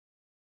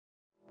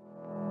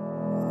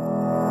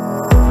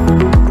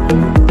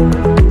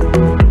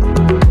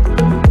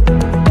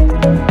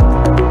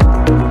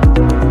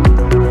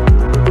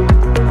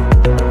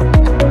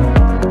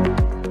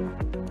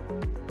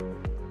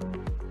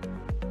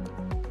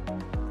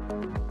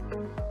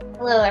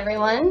Hello,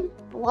 everyone.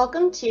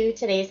 Welcome to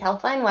today's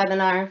HealthLine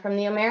webinar from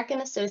the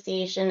American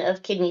Association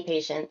of Kidney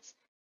Patients.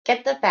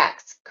 Get the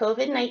facts,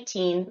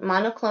 COVID-19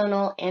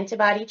 monoclonal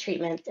antibody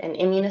treatments and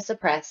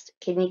immunosuppressed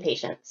kidney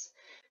patients.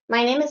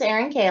 My name is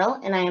Erin Kahle,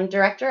 and I am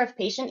Director of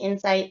Patient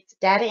Insights,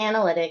 Data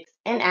Analytics,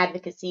 and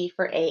Advocacy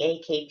for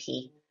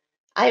AAKP.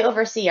 I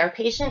oversee our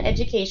patient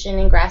education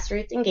and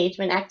grassroots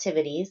engagement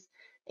activities,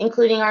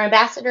 including our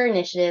Ambassador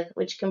Initiative,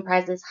 which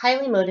comprises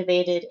highly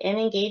motivated and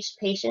engaged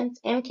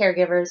patients and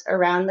caregivers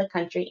around the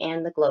country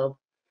and the globe.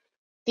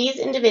 These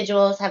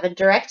individuals have a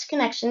direct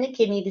connection to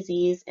kidney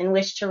disease and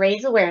wish to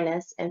raise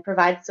awareness and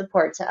provide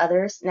support to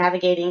others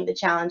navigating the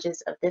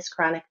challenges of this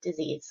chronic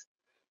disease.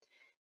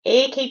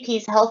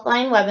 AAKP's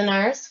HealthLine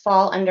webinars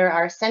fall under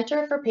our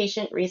Center for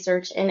Patient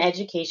Research and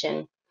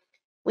Education.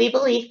 We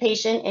believe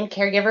patient and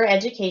caregiver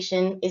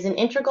education is an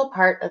integral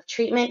part of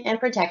treatment and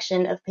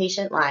protection of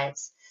patient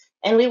lives,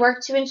 and we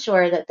work to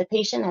ensure that the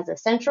patient has a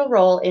central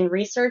role in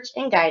research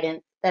and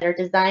guidance that are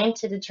designed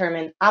to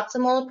determine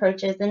optimal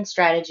approaches and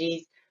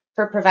strategies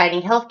for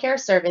providing healthcare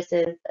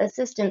services,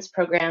 assistance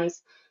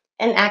programs,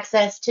 and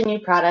access to new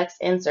products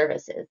and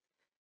services.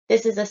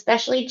 This is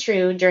especially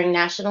true during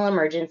national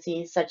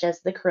emergencies such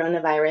as the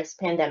coronavirus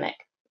pandemic.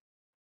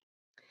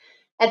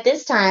 At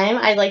this time,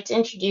 I'd like to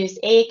introduce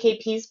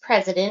AAKP's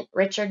president,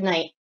 Richard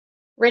Knight.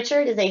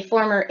 Richard is a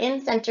former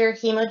in-center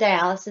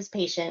hemodialysis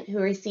patient who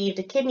received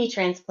a kidney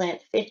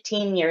transplant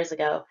 15 years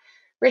ago.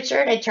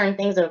 Richard, I turn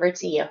things over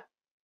to you.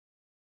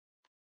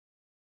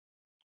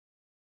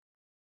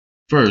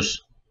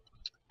 First,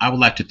 I would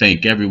like to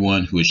thank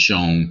everyone who has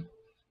shown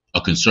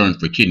a concern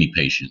for kidney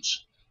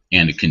patients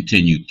and the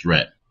continued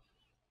threat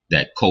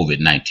that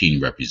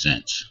COVID-19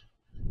 represents.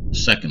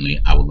 Secondly,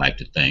 I would like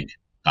to thank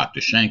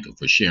Dr. Shanka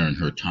for sharing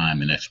her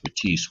time and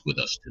expertise with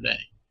us today.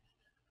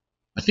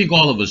 I think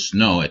all of us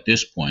know at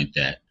this point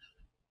that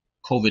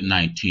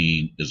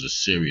COVID-19 is a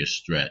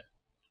serious threat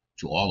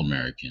to all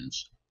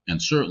Americans, and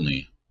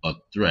certainly a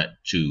threat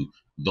to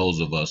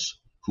those of us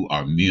who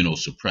are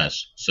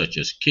immunosuppressed, such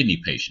as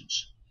kidney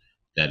patients.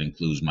 That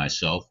includes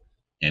myself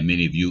and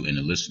many of you in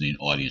the listening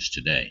audience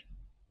today.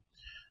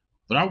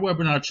 But our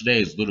webinar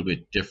today is a little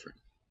bit different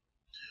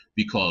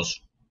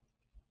because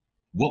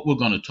what we're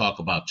going to talk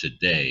about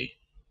today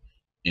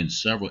in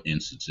several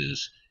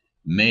instances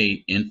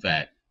may in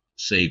fact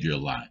save your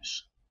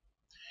lives.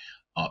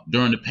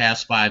 During the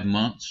past 5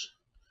 months,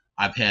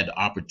 I've had the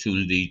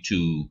opportunity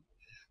to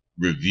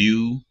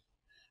review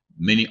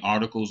many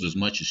articles, as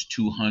much as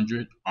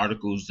 200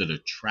 articles that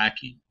are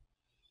tracking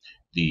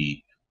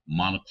the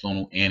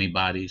monoclonal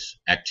antibodies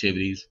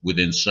activities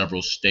within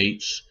several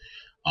states,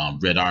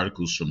 read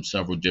articles from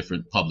several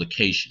different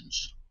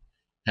publications,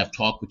 have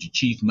talked with the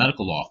chief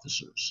medical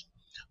officers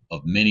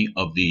of many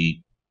of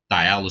the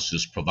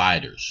dialysis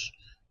providers,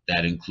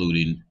 that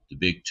including the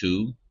big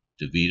two,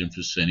 Divya and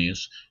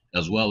Fresenius,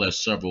 as well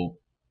as several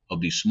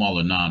of the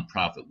smaller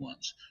nonprofit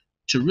ones,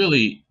 to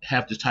really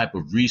have the type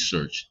of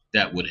research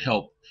that would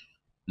help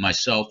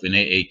myself and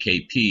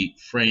AAKP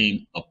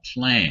frame a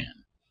plan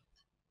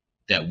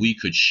that we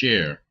could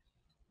share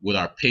with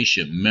our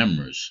patient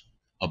members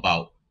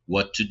about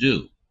what to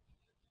do.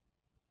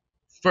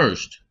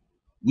 First,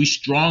 we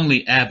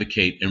strongly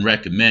advocate and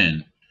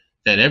recommend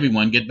that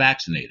everyone get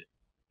vaccinated.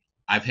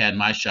 I've had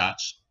my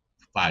shots,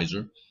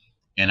 Pfizer,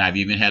 and I've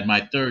even had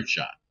my third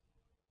shot.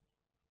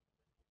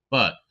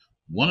 But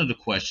one of the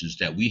questions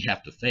that we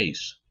have to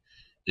face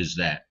is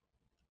that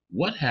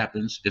what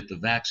happens if the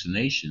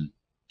vaccination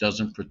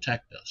doesn't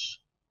protect us?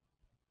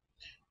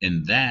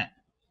 And that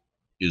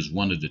is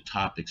one of the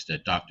topics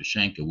that Dr.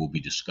 Shanka will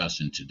be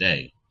discussing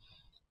today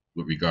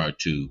with regard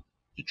to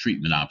the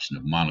treatment option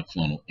of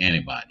monoclonal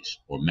antibodies,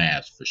 or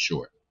MABs for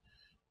short.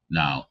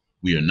 Now,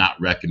 we are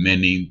not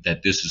recommending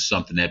that this is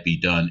something that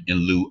be done in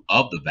lieu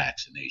of the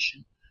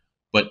vaccination,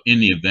 but in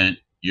the event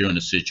you're in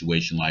a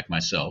situation like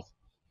myself,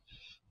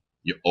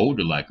 you're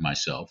older like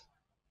myself,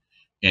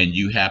 and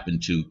you happen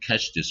to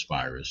catch this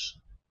virus,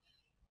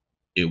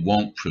 it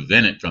won't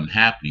prevent it from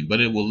happening,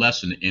 but it will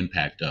lessen the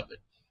impact of it.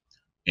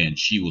 And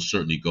she will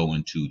certainly go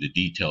into the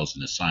details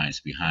and the science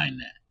behind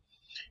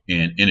that.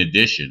 And in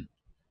addition,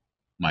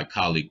 my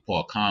colleague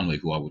Paul Conway,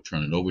 who I will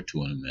turn it over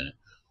to in a minute,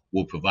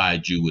 will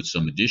provide you with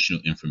some additional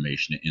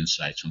information and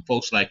insights from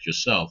folks like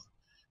yourself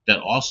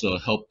that also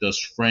helped us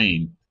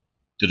frame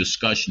the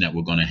discussion that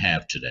we're going to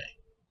have today.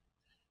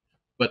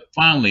 But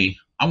finally,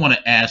 I want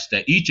to ask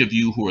that each of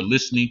you who are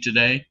listening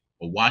today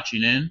or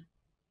watching in,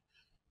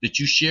 that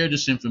you share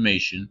this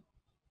information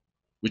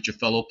with your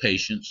fellow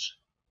patients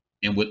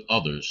and with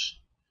others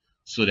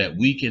so that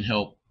we can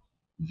help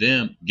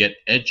them get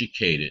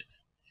educated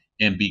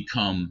and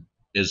become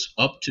as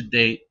up to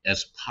date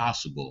as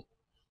possible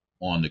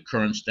on the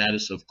current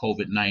status of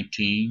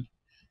COVID-19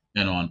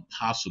 and on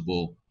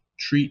possible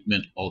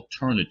treatment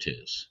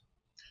alternatives.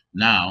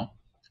 Now,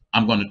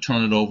 I'm going to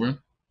turn it over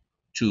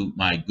to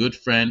my good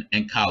friend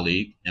and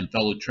colleague and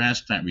fellow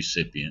transplant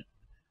recipient,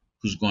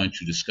 who's going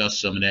to discuss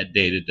some of that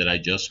data that I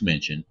just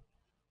mentioned,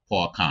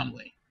 Paul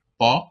Conway.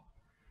 Paul?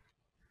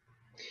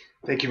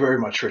 Thank you very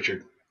much,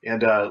 Richard.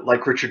 And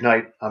like Richard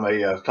Knight, I'm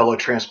a fellow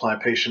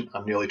transplant patient.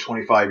 I'm nearly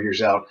 25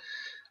 years out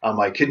on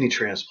my kidney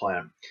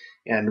transplant.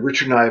 And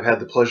Richard and I have had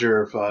the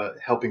pleasure of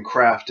helping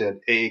craft at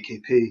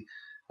AAKP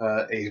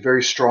a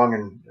very strong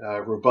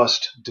and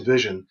robust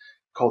division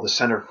called the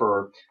Center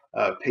for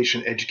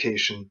Patient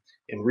Education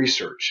and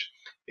Research.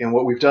 And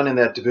what we've done in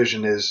that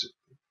division is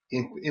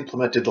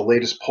implemented the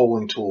latest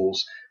polling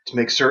tools to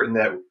make certain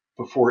that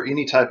before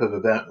any type of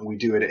event we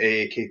do at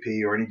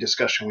AAKP or any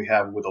discussion we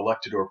have with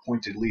elected or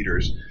appointed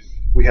leaders,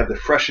 we have the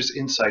freshest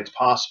insights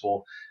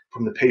possible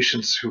from the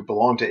patients who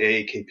belong to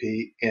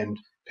AAKP and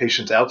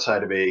patients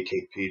outside of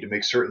AAKP to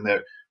make certain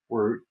that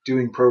we're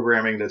doing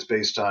programming that's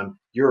based on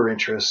your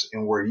interests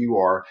and where you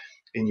are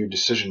in your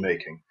decision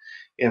making.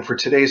 And for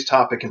today's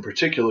topic in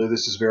particular,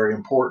 this is very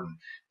important.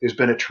 There's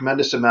been a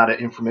tremendous amount of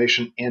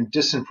information and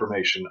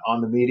disinformation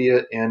on the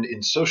media and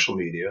in social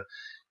media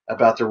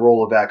about the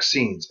role of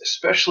vaccines,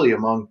 especially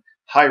among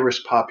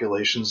high-risk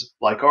populations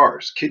like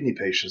ours, kidney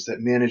patients that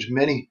manage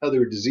many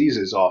other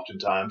diseases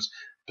oftentimes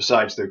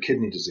besides their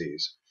kidney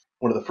disease.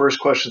 One of the first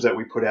questions that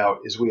we put out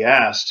is we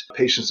asked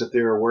patients if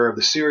they were aware of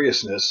the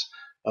seriousness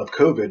of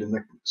COVID and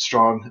the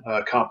strong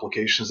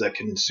complications that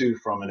can ensue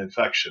from an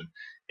infection.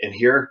 And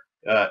here,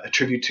 a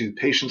tribute to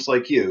patients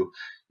like you,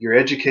 you're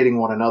educating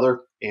one another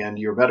and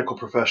your medical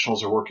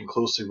professionals are working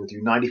closely with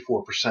you.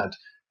 94%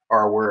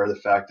 are aware of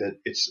the fact that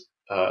it's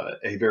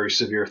a very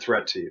severe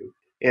threat to you.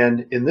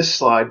 And in this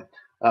slide,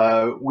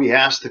 we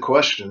asked the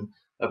question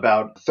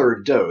about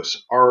third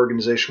dose. Our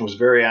organization was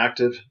very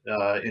active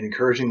in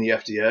encouraging the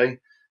FDA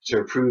to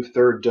approve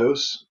third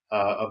dose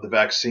of the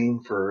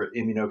vaccine for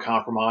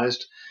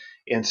immunocompromised.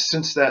 And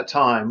since that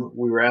time,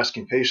 we were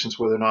asking patients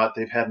whether or not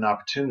they've had an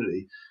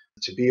opportunity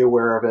to be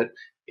aware of it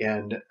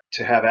and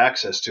to have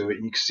access to it.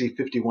 And you can see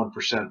 51%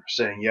 are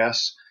saying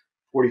yes,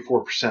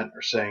 44%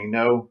 are saying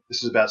no.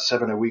 This is about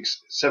 7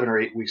 or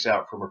 8 weeks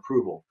out from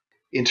approval.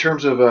 In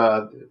terms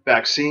of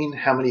vaccine,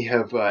 how many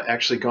have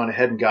actually gone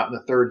ahead and gotten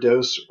the third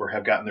dose or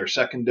have gotten their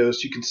second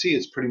dose? You can see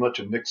it's pretty much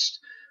a mixed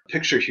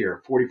picture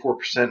here.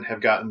 44%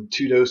 have gotten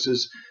 2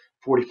 doses,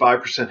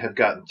 45% have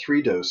gotten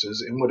 3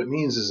 doses. And what it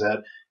means is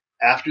that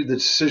after the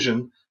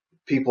decision,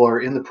 people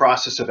are in the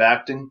process of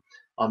acting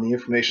on the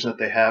information that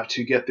they have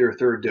to get their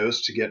third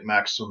dose to get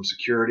maximum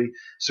security.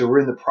 So we're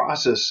in the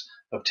process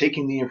of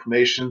taking the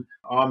information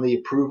on the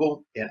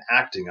approval and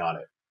acting on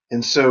it.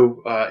 And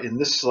so in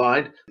this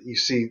slide, you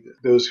see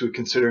those who are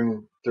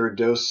considering third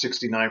dose,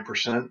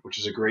 69%, which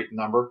is a great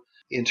number.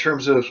 In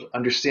terms of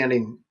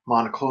understanding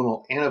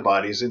monoclonal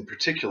antibodies in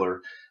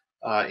particular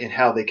and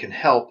how they can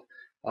help,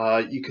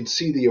 you can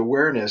see the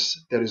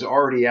awareness that is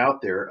already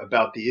out there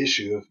about the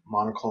issue of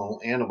monoclonal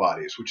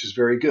antibodies, which is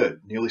very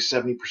good. Nearly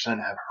 70%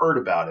 have heard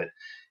about it.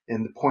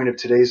 And the point of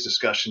today's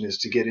discussion is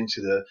to get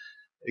into the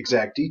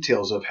exact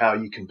details of how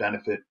you can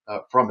benefit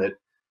from it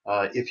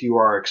if you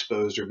are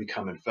exposed or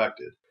become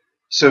infected.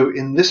 So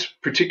in this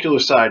particular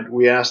side,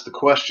 we asked the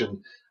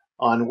question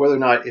on whether or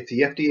not if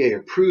the FDA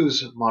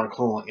approves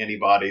monoclonal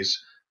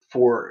antibodies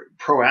for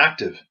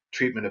proactive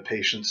treatment of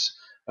patients,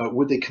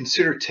 would they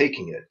consider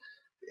taking it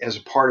as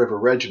a part of a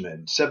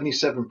regimen?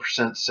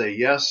 77% say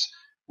yes,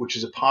 which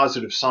is a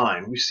positive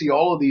sign. We see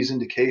all of these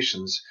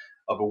indications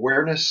of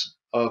awareness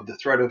of the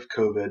threat of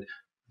COVID,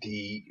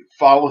 the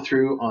follow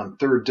through on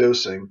third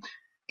dosing,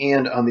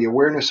 and on the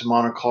awareness of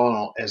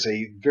monoclonal as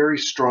a very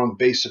strong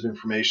base of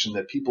information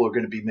that people are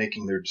going to be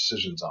making their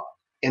decisions on.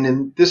 And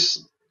in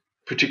this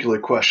particular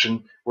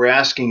question, we're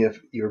asking if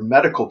your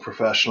medical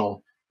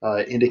professional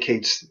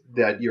indicates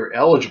that you're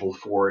eligible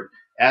for it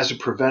as a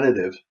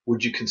preventative,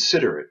 would you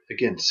consider it?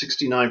 Again,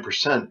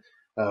 69%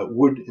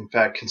 would in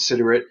fact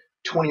consider it.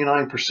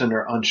 29%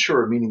 are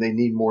unsure, meaning they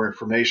need more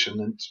information.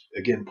 And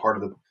again, part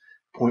of the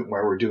point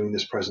why we're doing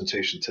this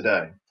presentation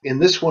today. In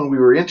this one, we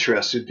were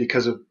interested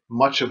because of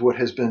much of what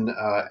has been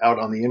out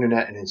on the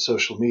internet and in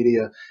social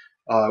media,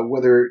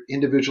 whether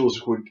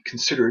individuals would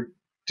consider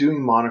doing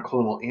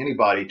monoclonal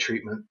antibody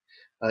treatment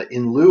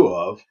in lieu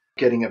of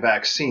getting a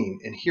vaccine.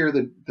 And here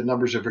the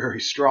numbers are very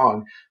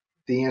strong.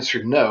 The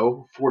answer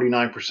no,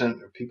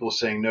 49% of people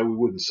saying no, we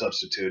wouldn't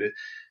substitute it.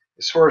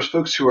 As far as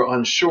folks who are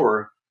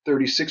unsure,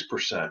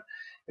 36%.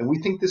 And we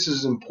think this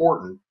is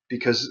important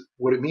because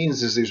what it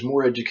means is there's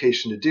more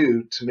education to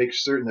do to make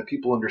certain that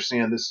people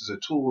understand this is a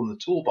tool in the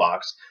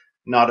toolbox,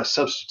 not a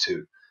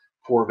substitute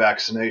for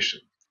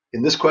vaccination.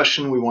 In this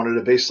question, we wanted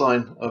a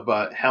baseline of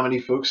how many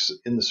folks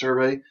in the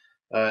survey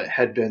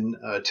had been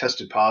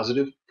tested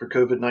positive for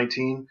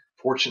COVID-19.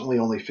 Fortunately,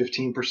 only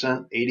 15%,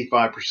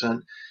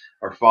 85%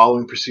 are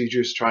following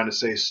procedures trying to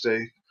stay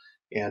safe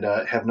and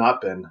have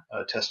not been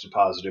tested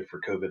positive for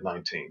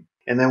COVID-19.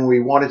 And then we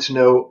wanted to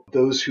know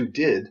those who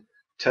did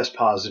test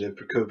positive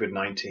for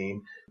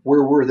COVID-19,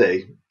 where were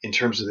they in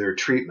terms of their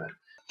treatment?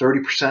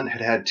 30%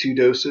 had had 2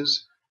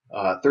 doses,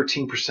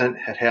 13%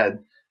 had had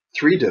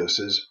 3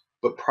 doses,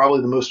 but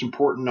probably the most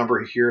important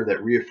number here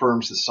that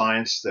reaffirms the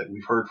science that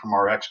we've heard from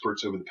our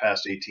experts over the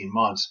past 18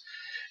 months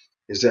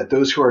is that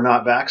those who are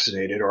not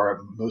vaccinated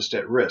are most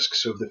at risk.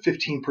 So of the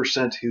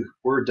 15% who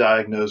were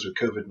diagnosed with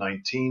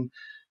COVID-19,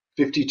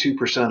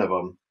 52% of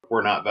them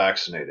were not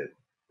vaccinated.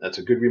 That's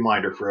a good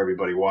reminder for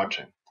everybody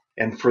watching.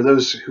 And for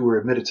those who were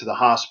admitted to the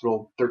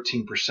hospital,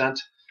 13%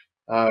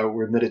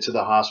 were admitted to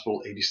the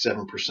hospital,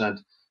 87%.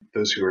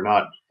 Those who are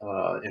not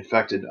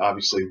infected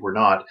obviously were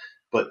not.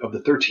 But of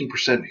the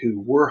 13% who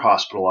were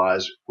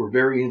hospitalized, we're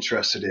very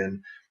interested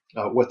in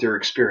what their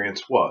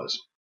experience was.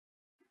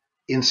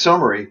 In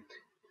summary,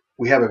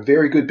 we have a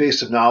very good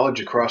base of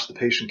knowledge across the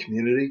patient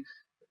community.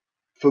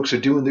 Folks are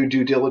doing their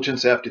due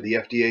diligence after the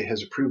FDA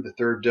has approved the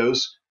third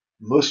dose.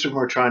 Most of them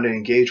are trying to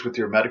engage with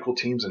their medical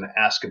teams and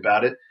ask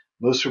about it.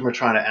 Most of them are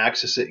trying to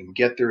access it and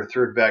get their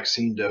third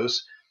vaccine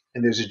dose.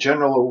 And there's a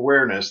general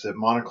awareness that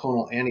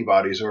monoclonal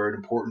antibodies are an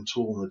important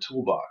tool in the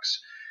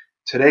toolbox.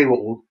 Today,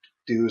 what we'll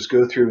do is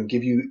go through and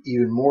give you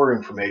even more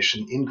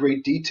information in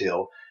great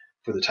detail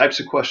for the types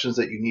of questions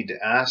that you need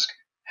to ask,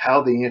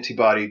 how the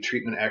antibody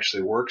treatment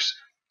actually works,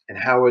 and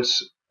how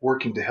it's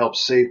working to help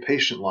save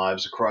patient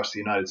lives across the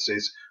United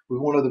States with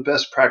one of the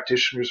best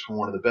practitioners from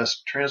one of the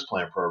best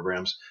transplant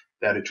programs,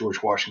 that at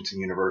George Washington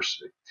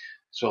University.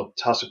 So I'll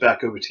toss it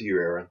back over to you,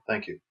 Erin.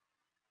 Thank you.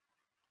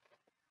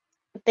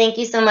 Thank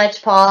you so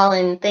much, Paul,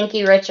 and thank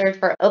you, Richard,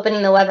 for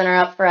opening the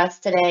webinar up for us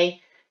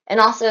today. And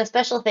also a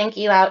special thank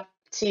you out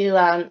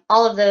to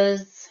all of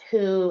those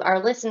who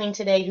are listening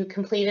today who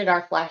completed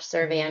our flash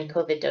survey on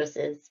COVID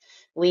doses.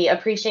 We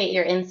appreciate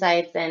your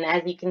insights, and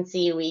as you can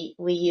see,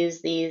 we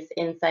use these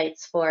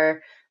insights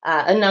for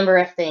a number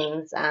of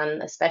things,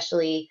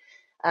 especially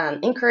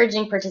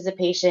encouraging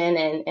participation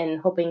and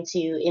hoping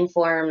to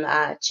inform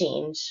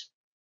change.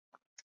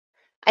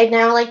 I'd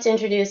now like to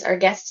introduce our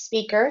guest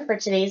speaker for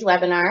today's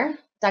webinar,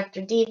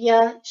 Dr.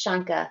 Divya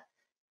Shanka.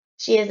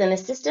 She is an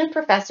assistant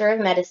professor of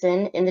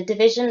medicine in the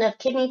Division of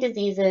Kidney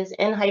Diseases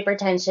and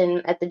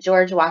Hypertension at the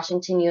George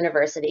Washington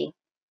University.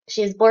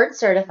 She is board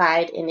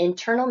certified in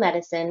internal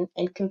medicine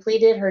and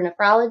completed her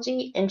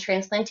nephrology and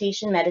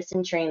transplantation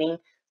medicine training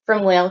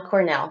from Weill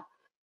Cornell.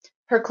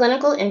 Her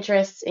clinical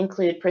interests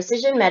include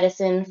precision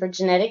medicine for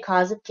genetic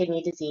cause of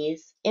kidney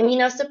disease,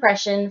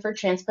 immunosuppression for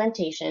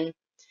transplantation,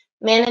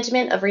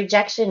 management of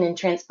rejection in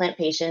transplant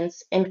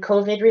patients, and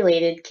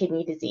COVID-related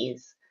kidney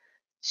disease.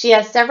 She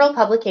has several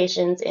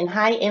publications in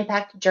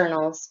high-impact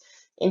journals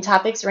in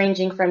topics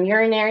ranging from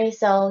urinary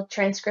cell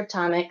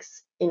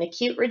transcriptomics in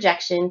acute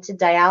rejection to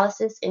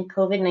dialysis in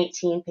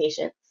COVID-19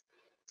 patients.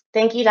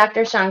 Thank you,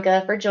 Dr.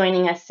 Shanka, for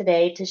joining us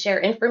today to share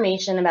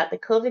information about the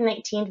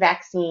COVID-19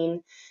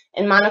 vaccine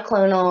and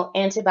monoclonal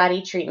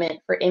antibody treatment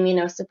for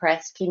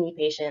immunosuppressed kidney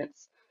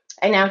patients.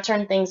 I now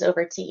turn things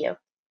over to you.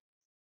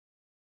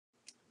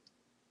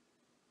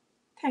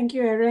 Thank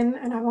you, Erin,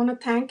 and I want to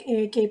thank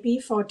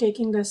AAKP for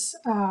taking this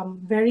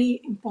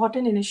very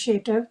important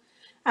initiative.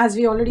 As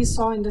we already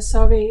saw in the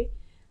survey,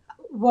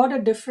 what a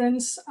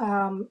difference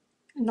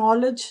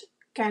knowledge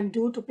can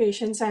do to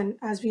patients, and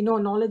as we know,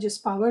 knowledge is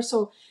power.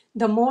 So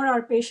the more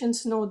our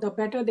patients know, the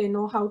better they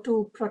know how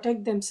to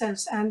protect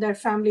themselves and their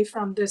family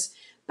from this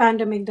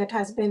pandemic that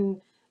has been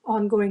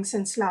ongoing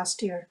since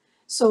last year.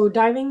 So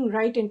diving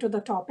right into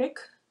the topic.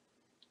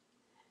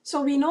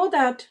 So we know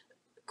that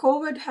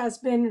COVID has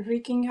been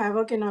wreaking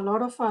havoc in a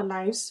lot of our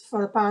lives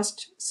for the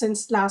past,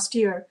 since last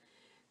year.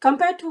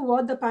 Compared to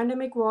what the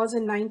pandemic was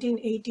in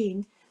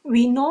 1918,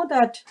 we know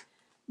that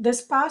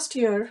this past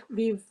year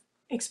we've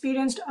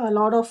experienced a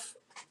lot of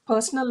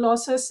personal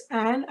losses,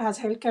 and as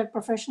healthcare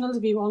professionals,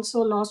 we've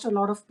also lost a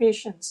lot of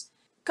patients.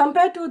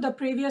 Compared to the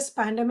previous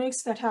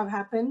pandemics that have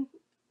happened,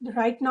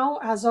 right now,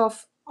 as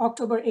of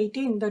October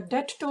 18, the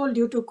death toll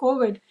due to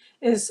COVID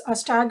is a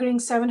staggering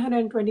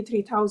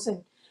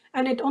 723,000.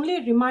 And it only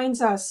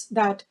reminds us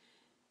that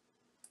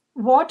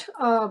what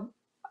a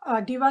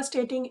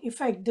devastating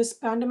effect this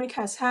pandemic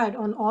has had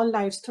on all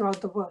lives throughout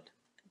the world.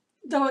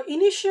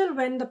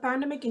 When the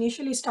pandemic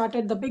initially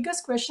started, the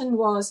biggest question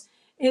was,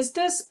 is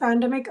this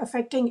pandemic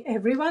affecting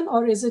everyone,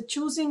 or is it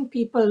choosing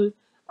people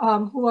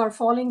who are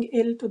falling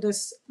ill to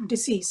this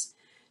disease?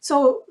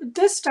 So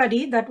this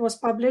study that was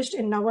published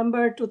in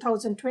November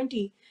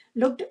 2020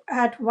 looked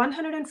at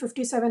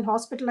 157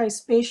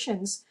 hospitalized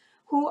patients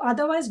who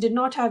otherwise did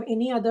not have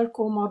any other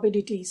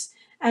comorbidities,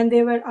 and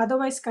they were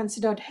otherwise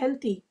considered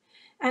healthy.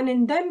 And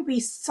in them, we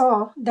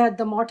saw that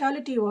the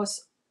mortality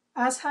was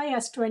as high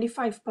as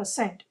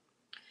 25%.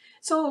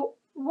 So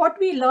what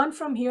we learned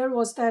from here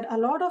was that a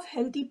lot of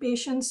healthy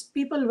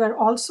people were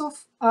also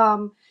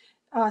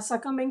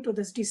succumbing to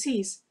this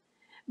disease.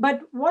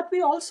 But what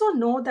we also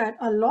know that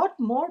a lot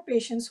more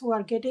patients who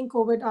are getting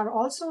COVID are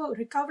also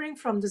recovering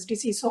from this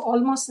disease. So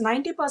almost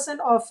 90%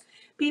 of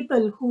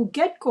people who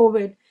get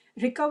COVID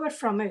recover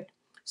from it.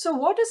 So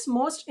what is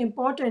most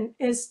important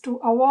is to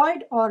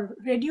avoid or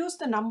reduce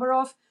the number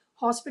of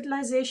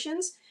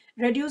hospitalizations,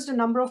 reduce the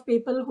number of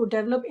people who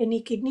develop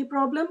any kidney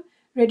problem,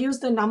 reduce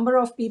the number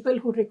of people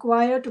who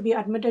require to be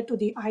admitted to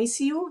the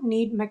ICU,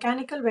 need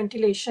mechanical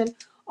ventilation,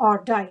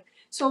 or die.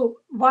 So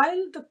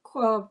while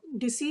the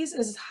disease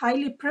is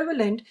highly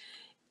prevalent,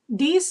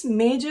 these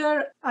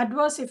major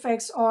adverse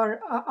effects or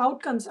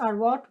outcomes are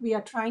what we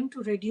are trying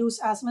to reduce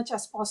as much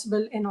as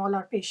possible in all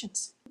our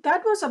patients.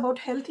 That was about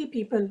healthy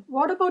people.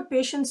 What about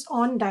patients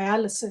on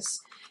dialysis?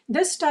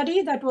 This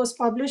study that was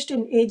published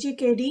in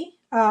AGKD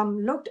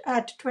looked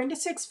at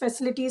 26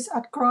 facilities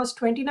across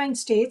 29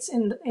 states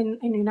in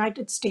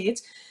United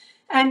States.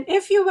 And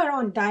if you were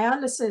on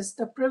dialysis,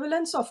 the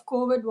prevalence of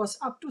COVID was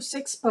up to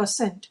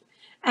 6%.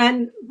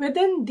 And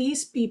within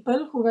these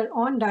people who were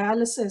on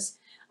dialysis,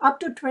 up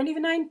to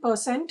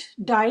 29%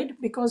 died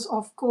because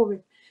of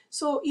COVID.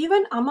 So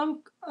even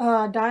among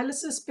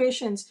dialysis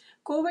patients,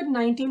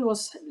 COVID-19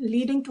 was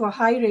leading to a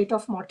high rate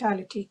of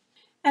mortality.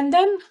 And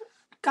then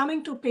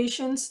coming to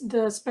patients,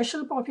 the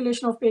special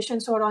population of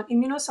patients who are on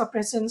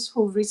immunosuppressants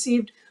who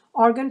received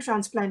organ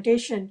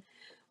transplantation,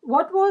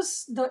 what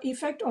was the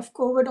effect of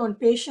COVID on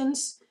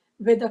patients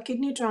with the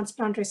kidney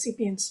transplant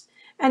recipients?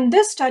 And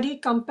this study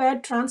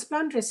compared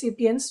transplant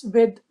recipients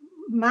with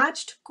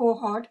matched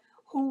cohort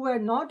who were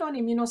not on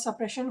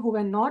immunosuppression, who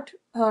were not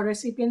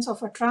recipients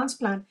of a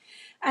transplant.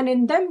 And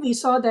in them, we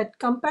saw that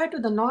compared to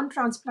the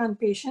non-transplant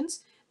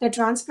patients, the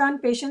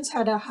transplant patients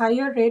had a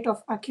higher rate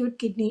of acute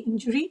kidney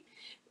injury.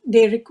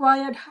 They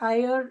required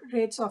higher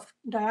rates of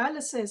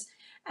dialysis,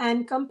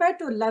 and compared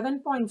to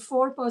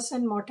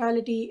 11.4%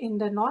 mortality in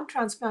the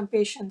non-transplant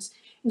patients,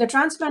 in the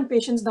transplant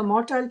patients, the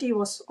mortality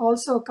was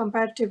also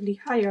comparatively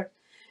higher.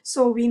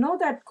 So we know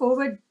that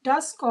COVID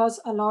does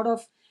cause a lot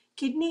of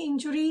kidney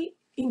injury,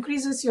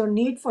 increases your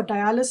need for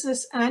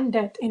dialysis and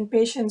death in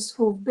patients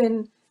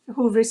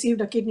who've received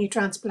a kidney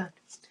transplant.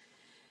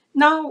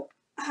 Now,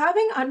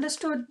 having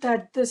understood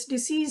that this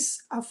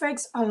disease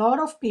affects a lot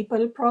of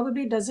people,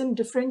 probably doesn't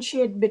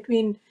differentiate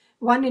between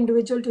one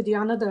individual to the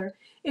another,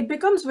 it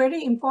becomes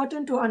very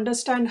important to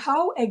understand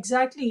how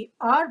exactly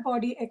our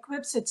body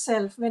equips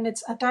itself when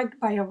it's attacked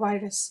by a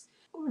virus.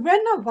 When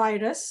a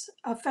virus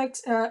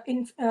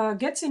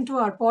gets into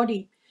our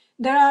body,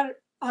 there are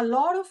a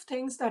lot of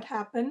things that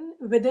happen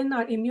within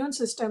our immune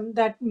system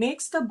that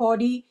makes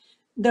the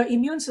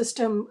immune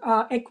system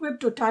equipped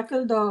to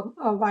tackle the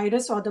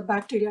virus or the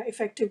bacteria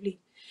effectively.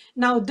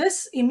 Now,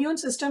 this immune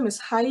system is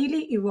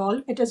highly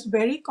evolved, it is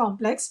very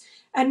complex,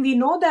 and we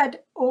know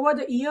that over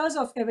the years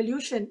of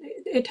evolution,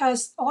 it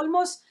has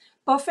almost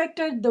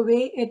perfected the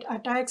way it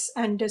attacks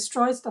and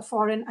destroys the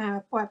foreign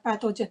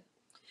pathogen.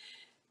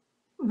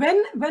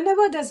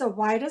 Whenever there's a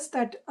virus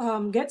that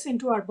gets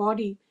into our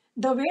body,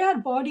 the way our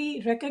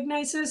body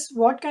recognizes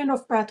what kind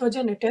of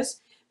pathogen it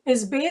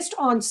is based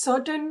on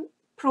certain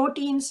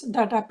proteins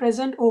that are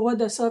present over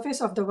the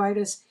surface of the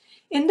virus.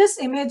 In this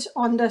image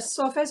on the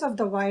surface of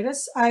the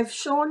virus, I've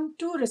shown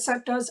two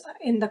receptors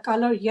in the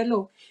color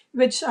yellow,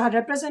 which are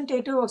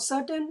representative of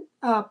certain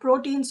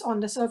proteins on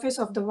the surface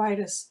of the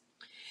virus.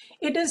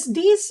 It is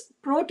these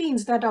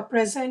proteins that are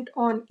present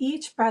on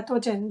each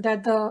pathogen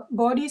that the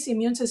body's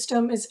immune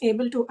system is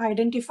able to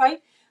identify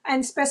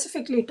and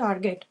specifically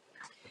target.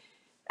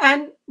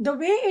 And the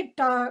way it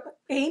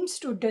aims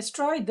to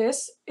destroy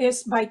this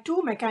is by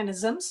two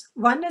mechanisms.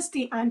 One is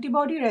the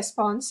antibody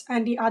response,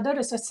 and the other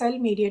is a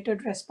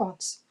cell-mediated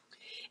response.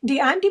 The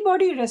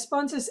antibody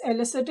response is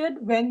elicited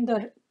when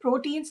the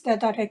proteins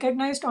that are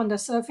recognized on the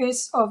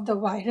surface of the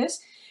virus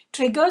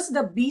triggers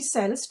the B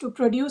cells to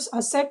produce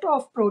a set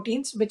of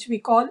proteins which we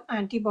call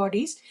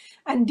antibodies,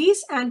 and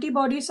these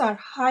antibodies are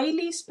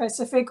highly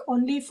specific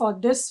only for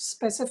this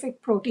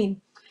specific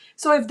protein.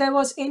 So if there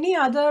was any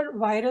other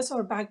virus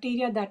or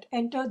bacteria that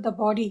entered the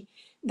body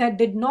that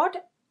did not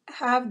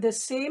have the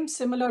same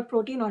similar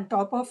protein on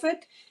top of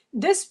it,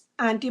 this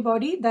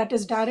antibody that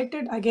is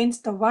directed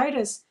against the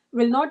virus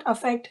will not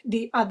affect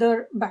the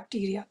other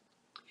bacteria.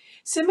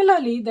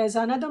 Similarly, there's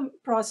another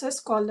process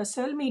called the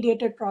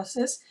cell-mediated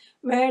process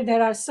where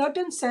there are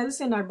certain cells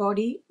in our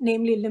body,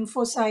 namely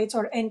lymphocytes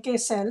or NK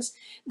cells,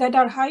 that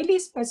are highly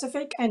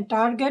specific and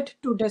target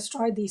to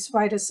destroy these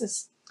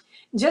viruses.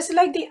 Just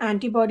like the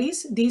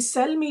antibodies, these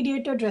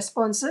cell-mediated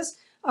responses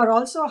are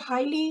also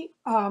highly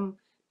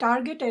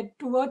targeted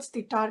towards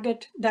the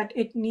target that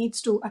it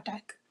needs to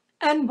attack.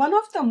 And one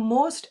of the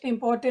most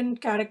important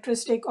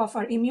characteristic of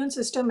our immune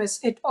system is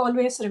it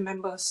always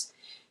remembers.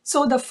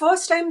 So the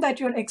first time that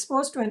you're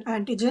exposed to an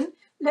antigen,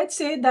 let's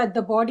say that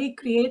the body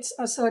creates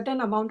a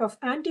certain amount of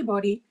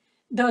antibody.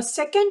 The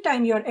second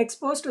time you're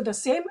exposed to the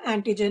same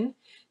antigen,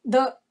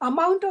 the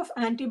amount of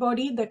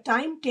antibody, the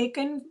time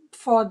taken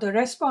for the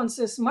response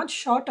is much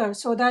shorter,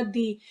 so that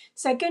the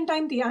second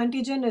time the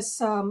antigen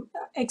is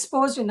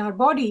exposed in our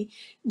body,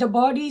 the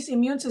body's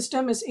immune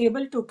system is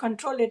able to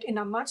control it in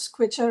a much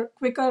quicker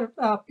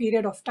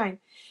period of time.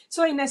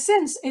 So in a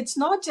sense, it's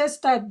not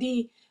just that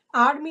the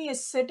army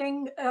is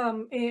sitting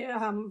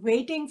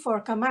waiting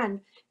for command.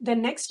 The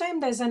next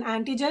time there's an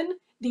antigen,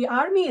 the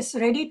army is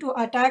ready to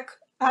attack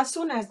as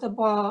soon as the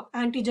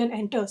antigen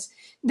enters.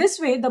 This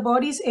way, the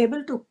body is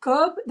able to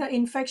curb the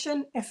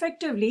infection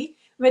effectively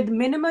with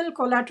minimal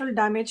collateral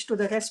damage to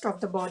the rest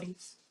of the body.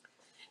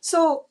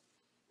 So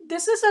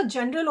this is a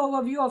general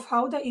overview of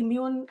how the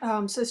immune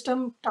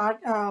system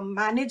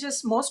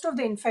manages most of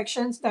the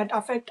infections that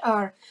affect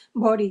our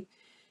body.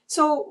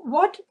 So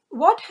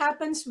what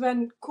happens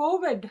when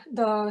COVID,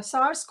 the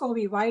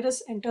SARS-CoV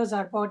virus, enters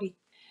our body?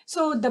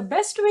 So the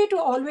best way to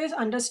always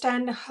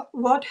understand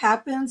what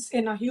happens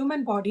in a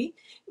human body,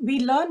 we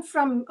learn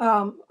from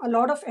a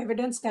lot of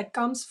evidence that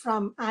comes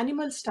from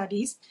animal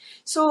studies.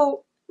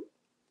 So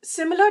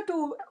similar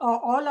to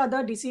all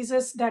other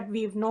diseases that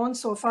we've known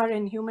so far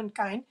in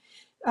humankind,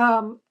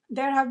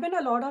 there have been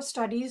a lot of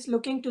studies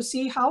looking to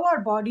see how our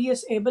body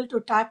is able to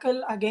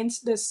tackle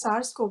against this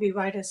SARS-CoV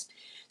virus.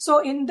 So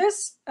in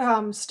this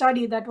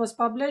study that was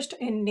published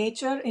in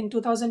Nature in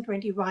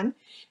 2021,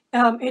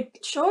 it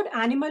showed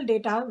animal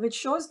data which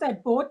shows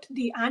that both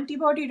the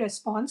antibody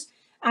response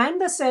and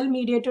the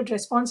cell-mediated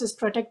response is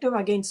protective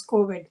against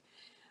COVID.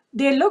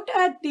 They looked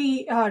at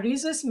the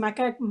rhesus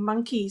macaque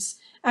monkeys,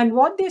 and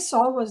what they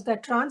saw was the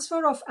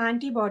transfer of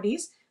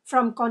antibodies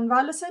from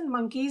convalescent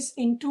monkeys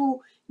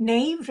into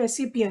naive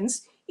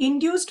recipients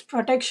induced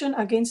protection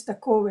against the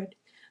COVID.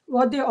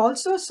 What they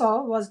also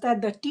saw was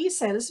that the T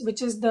cells,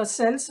 which is the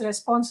cells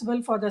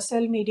responsible for the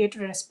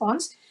cell-mediated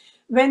response,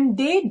 when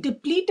they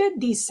depleted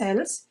these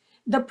cells,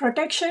 the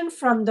protection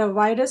from the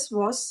virus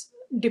was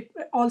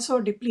also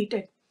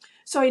depleted.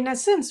 So in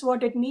essence,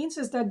 what it means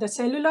is that the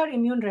cellular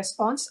immune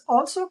response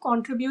also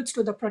contributes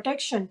to the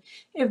protection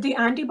if the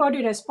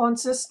antibody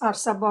responses are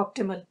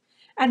suboptimal.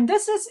 And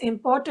this is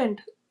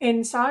important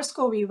in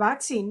SARS-CoV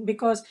vaccine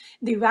because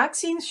the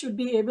vaccines should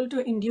be able to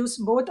induce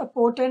both a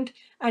potent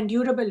and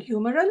durable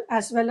humoral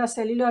as well as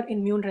cellular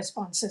immune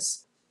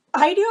responses.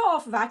 Idea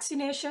of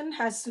vaccination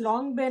has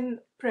long been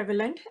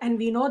prevalent, and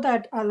we know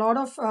that a lot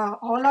of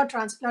all our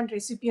transplant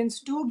recipients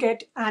do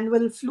get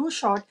annual flu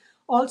shot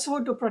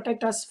also to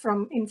protect us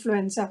from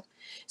influenza.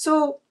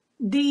 So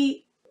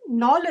the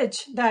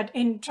knowledge that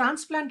in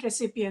transplant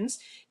recipients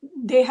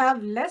they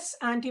have less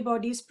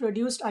antibodies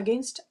produced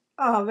against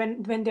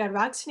when they are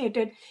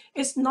vaccinated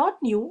is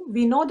not new.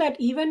 We know that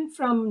even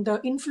from the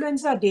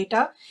influenza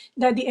data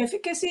that the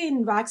efficacy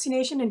in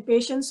vaccination in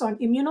patients on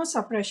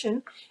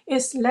immunosuppression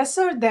is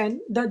lesser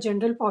than the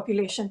general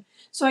population.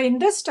 So in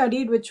this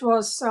study, which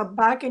was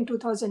back in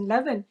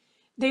 2011,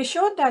 they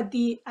showed that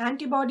the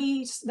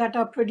antibodies that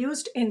are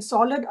produced in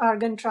solid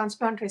organ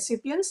transplant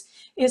recipients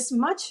is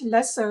much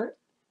lesser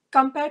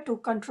compared to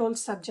control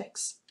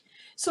subjects.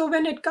 So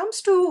when it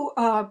comes to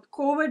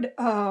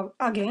COVID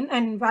again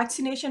and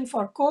vaccination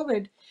for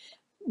COVID,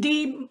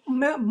 the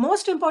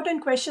most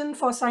important question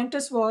for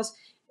scientists was,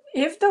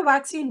 if the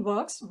vaccine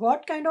works,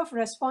 what kind of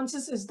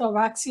responses is the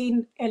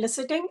vaccine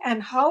eliciting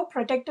and how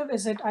protective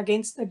is it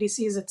against the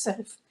disease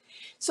itself?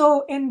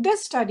 So in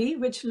this study,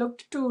 which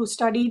looked to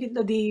study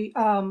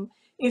the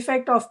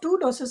effect of 2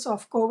 doses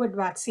of COVID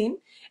vaccine,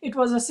 it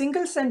was a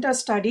single center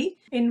study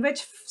in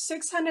which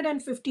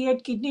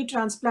 658 kidney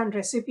transplant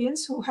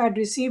recipients who had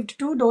received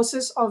 2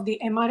 doses of the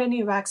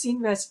mRNA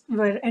vaccine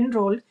were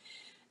enrolled.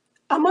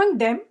 Among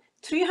them,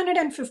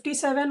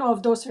 357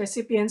 of those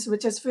recipients,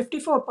 which is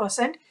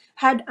 54%,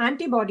 had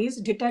antibodies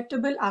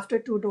detectable after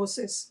 2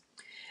 doses.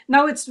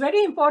 Now, it's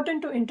very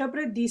important to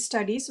interpret these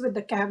studies with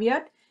the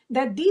caveat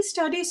that these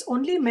studies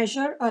only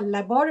measure a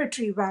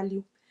laboratory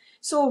value.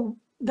 So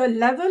the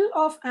level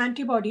of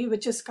antibody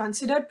which is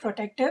considered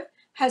protective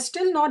has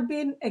still not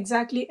been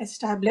exactly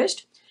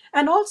established.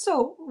 And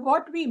also,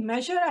 what we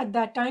measure at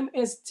that time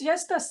is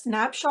just a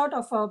snapshot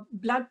of a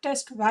blood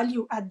test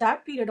value at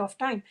that period of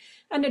time.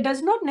 And it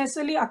does not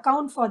necessarily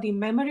account for the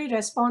memory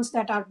response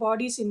that our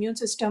body's immune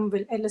system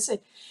will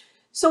elicit.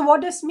 So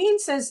what this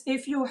means is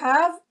if you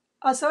have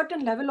a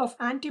certain level of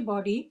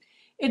antibody,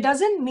 it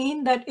doesn't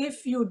mean that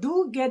if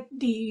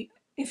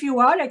you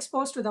are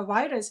exposed to the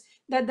virus,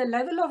 that the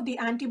level of the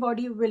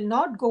antibody will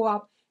not go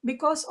up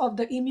because of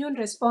the immune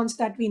response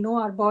that we know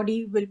our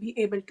body will be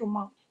able to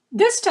mount.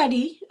 This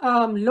study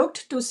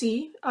looked to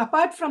see,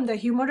 apart from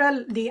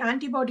the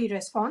antibody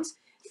response,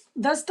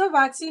 does the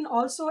vaccine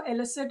also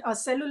elicit a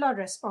cellular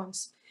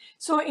response?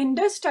 So in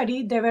this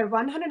study, there were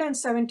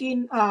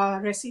 117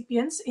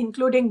 recipients,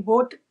 including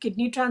both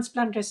kidney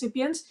transplant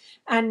recipients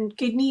and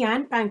kidney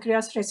and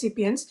pancreas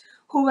recipients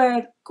who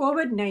were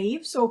COVID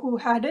naive, so who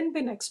hadn't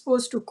been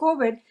exposed to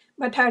COVID,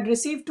 but had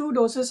received 2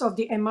 doses of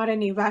the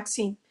mRNA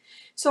vaccine.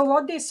 So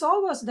what they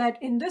saw was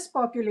that in this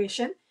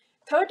population,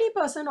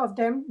 30% of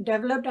them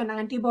developed an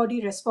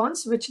antibody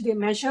response, which they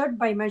measured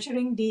by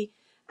measuring the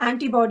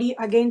antibody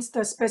against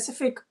the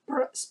specific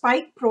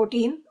spike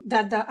protein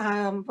that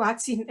the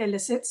vaccine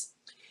elicits.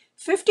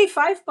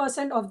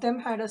 55% of them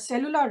had a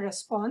cellular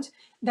response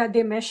that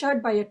they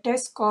measured by a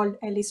test called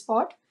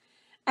ELISpot.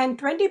 And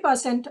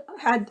 20%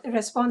 had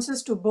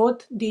responses to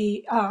both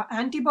the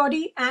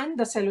antibody and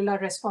the cellular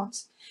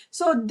response.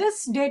 So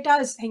this data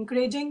is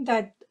encouraging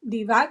that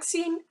the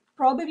vaccine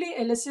probably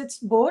elicits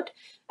both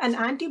an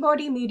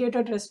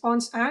antibody-mediated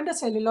response and a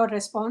cellular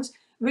response,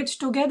 which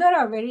together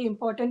are very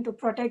important to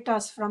protect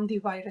us from the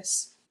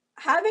virus.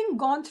 Having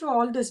gone through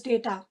all this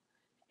data,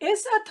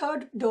 is a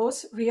third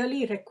dose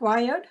really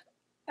required?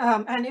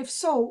 And if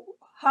so,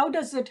 how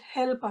does it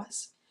help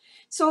us?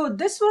 So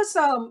this was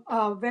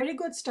a very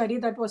good study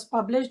that was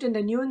published in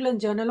the New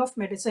England Journal of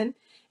Medicine.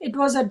 It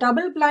was a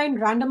double-blind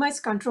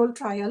randomized control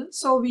trial.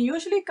 So we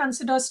usually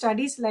consider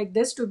studies like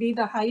this to be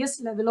the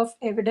highest level of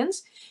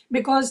evidence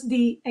because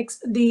the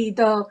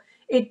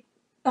It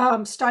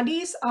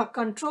studies a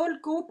control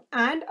group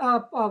and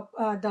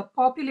the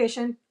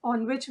population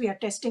on which we are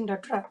testing the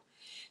drug.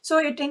 So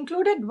it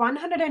included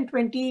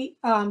 120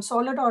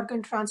 solid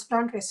organ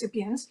transplant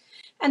recipients,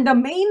 and the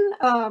main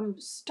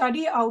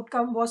study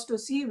outcome was to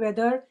see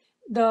whether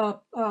the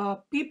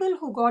people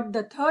who got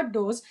the third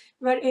dose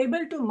were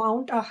able to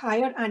mount a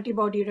higher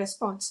antibody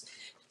response.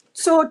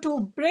 So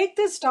to break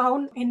this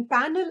down in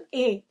panel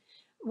A,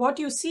 what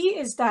you see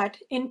is that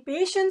in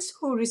patients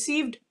who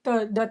received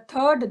the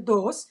third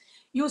dose,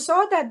 you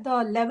saw that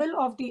the level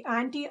of the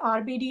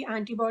anti-RBD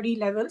antibody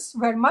levels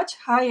were much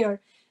higher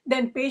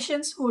than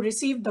patients who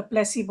received the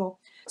placebo.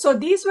 So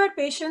these were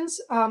patients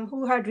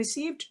who had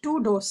received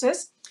 2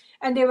 doses,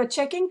 and they were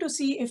checking to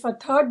see if a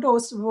third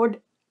dose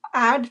would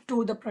add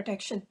to the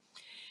protection.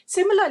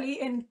 Similarly,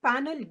 in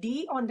panel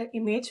D on the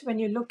image, when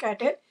you look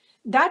at it,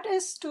 that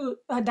is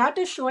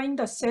showing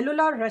the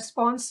cellular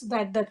response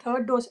that the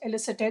third dose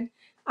elicited.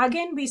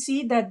 Again, we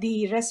see that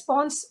the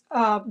response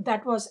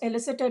that was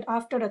elicited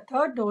after a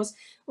third dose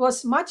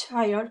was much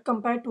higher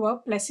compared to a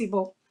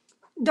placebo.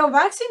 The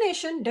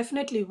vaccination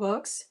definitely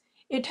works.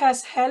 It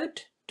has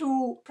helped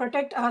to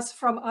protect us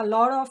from a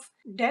lot of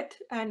death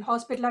and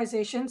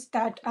hospitalizations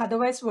that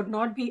otherwise would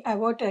not be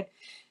averted.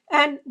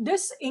 And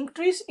this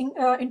interesting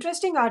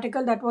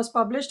article that was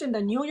published in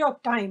the New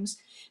York Times,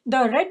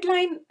 the red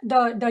line,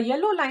 the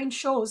yellow line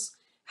shows,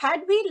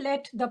 had we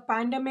let the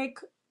pandemic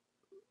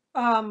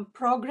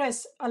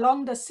progress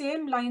along the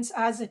same lines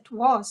as it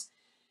was,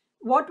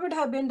 what would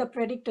have been the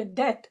predicted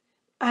death?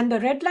 And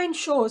the red line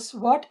shows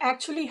what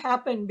actually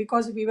happened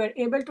because we were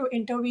able to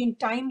intervene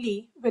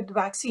timely with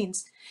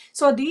vaccines.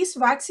 So these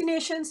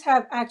vaccinations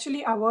have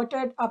actually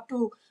averted up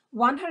to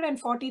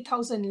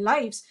 140,000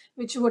 lives,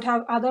 which would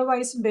have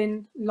otherwise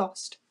been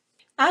lost.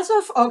 As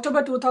of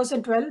October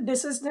 2012,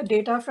 this is the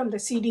data from the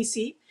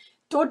CDC.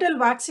 Total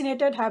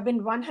vaccinated have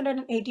been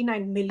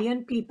 189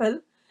 million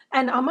people.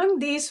 And among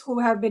these who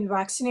have been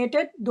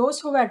vaccinated,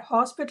 those who were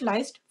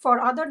hospitalized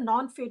for other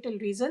non-fatal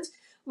reasons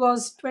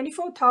was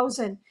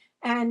 24,000.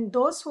 And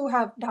those who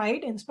have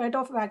died in spite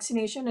of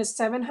vaccination is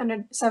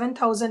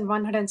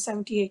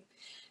 7,178.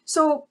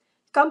 So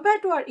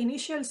compared to our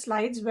initial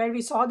slides where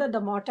we saw that the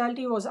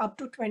mortality was up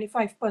to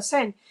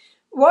 25%,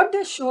 what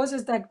this shows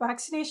is that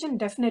vaccination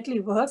definitely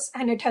works,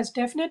 and it has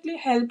definitely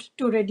helped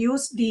to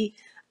reduce the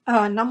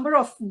number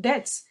of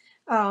deaths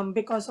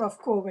because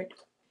of COVID.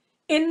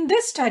 In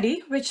this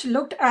study, which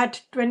looked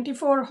at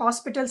 24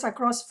 hospitals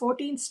across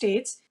 14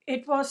 states,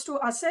 it was to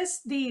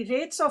assess the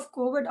rates of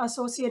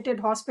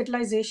COVID-associated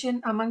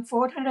hospitalization among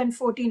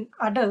 414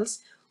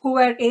 adults who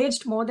were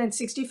aged more than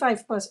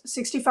 65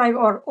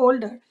 or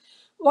older.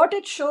 What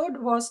it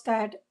showed was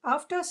that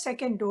after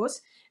second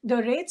dose,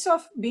 the rates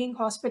of being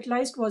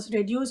hospitalized was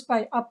reduced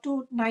by up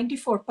to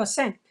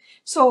 94%.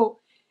 So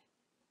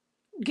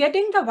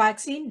getting the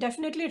vaccine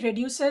definitely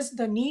reduces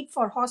the need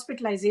for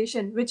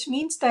hospitalization, which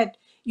means that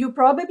you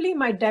probably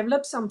might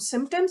develop some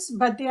symptoms,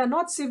 but they are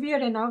not severe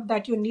enough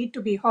that you need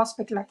to be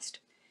hospitalized.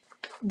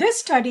 This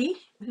study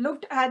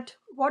looked at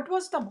what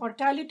was the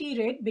mortality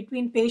rate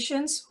between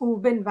patients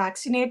who've been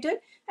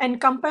vaccinated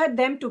and compared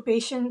them to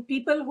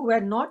people who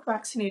were not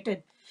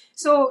vaccinated.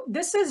 So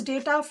this is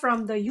data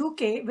from the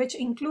UK, which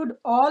include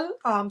all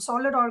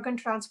solid organ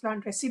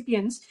transplant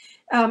recipients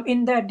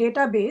in their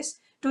database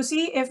to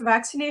see if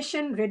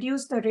vaccination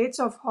reduced the rates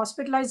of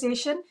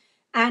hospitalization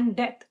and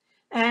death.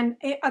 And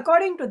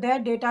according to their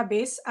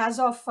database, as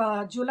of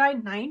July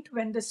 9th,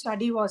 when the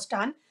study was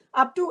done,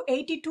 up to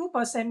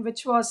 82%,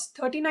 which was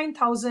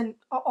 39,000,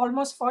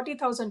 almost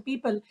 40,000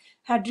 people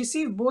had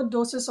received both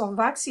doses of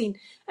vaccine.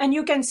 And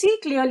you can see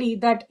clearly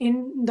that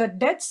in the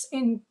deaths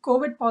in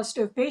COVID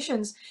positive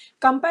patients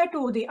compared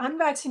to the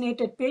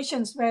unvaccinated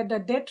patients where the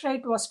death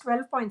rate was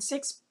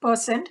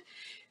 12.6%,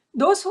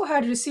 those who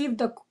had received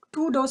the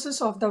 2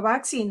 doses of the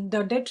vaccine,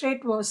 the death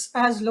rate was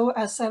as low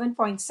as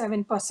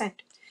 7.7%.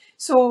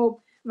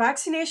 So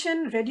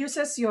vaccination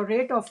reduces your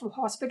rate of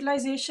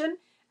hospitalization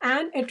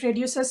and it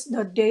reduces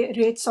the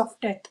rates of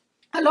death.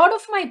 A lot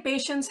of my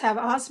patients have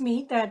asked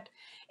me that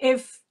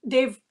if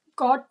they've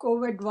got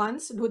COVID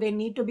once, do they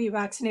need to be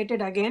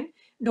vaccinated again?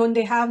 Don't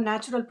they have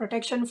natural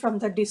protection from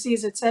the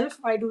disease itself?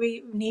 Why do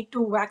we need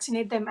to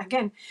vaccinate them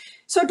again?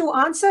 So to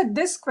answer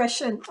this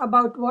question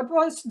about what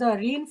was the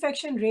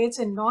reinfection rates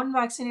in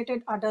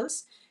non-vaccinated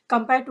adults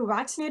compared to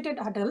vaccinated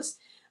adults,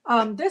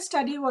 this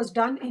study was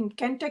done in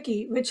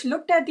Kentucky, which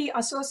looked at the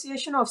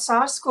association of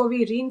SARS-CoV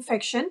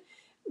reinfection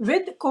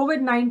with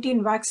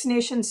COVID-19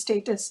 vaccination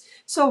status.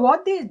 So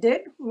what they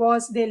did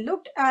was they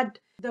looked at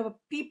the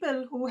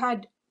people who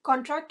had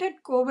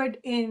contracted COVID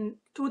in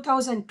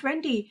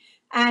 2020,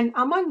 and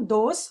among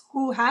those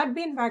who had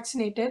been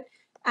vaccinated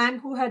and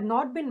who had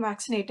not been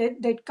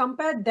vaccinated, they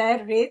compared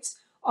their rates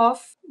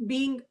of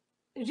being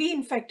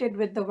reinfected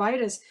with the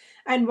virus.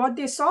 And what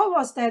they saw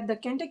was that the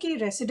Kentucky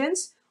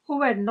residents who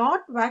were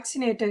not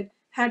vaccinated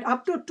had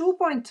up to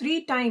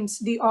 2.3 times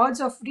the odds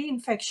of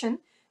reinfection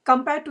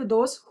compared to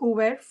those who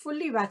were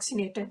fully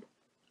vaccinated.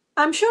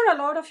 I'm sure a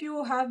lot of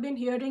you have been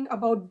hearing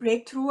about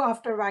breakthrough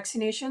after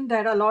vaccination.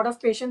 There are a lot of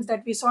patients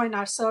that we saw in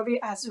our survey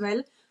as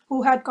well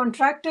who had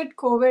contracted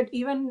COVID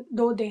even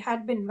though they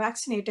had been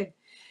vaccinated.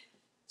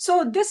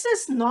 So this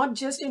is not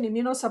just in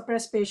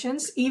immunosuppressed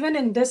patients. Even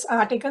in this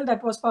article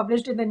that was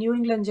published in the New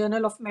England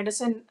Journal of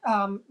Medicine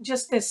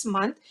just this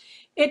month,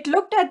 it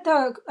looked at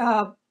the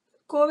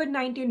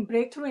COVID-19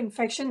 breakthrough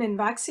infection in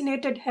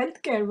vaccinated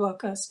healthcare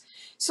workers.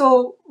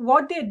 So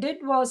what they did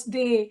was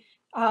they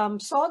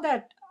saw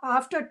that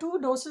after 2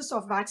 doses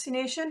of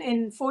vaccination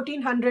in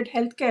 1,400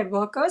 healthcare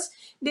workers,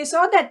 they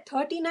saw that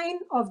 39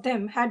 of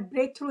them had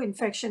breakthrough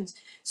infections.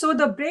 So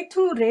the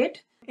breakthrough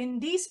rate in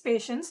these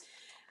patients,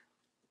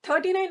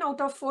 39 out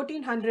of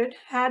 1,400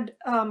 had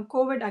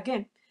COVID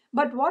again.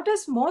 But what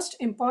is most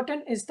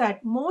important is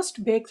that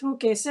most breakthrough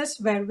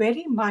cases were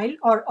very mild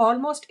or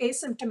almost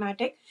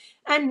asymptomatic,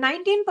 and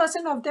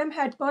 19% of them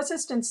had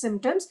persistent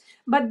symptoms.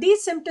 But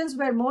these symptoms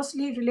were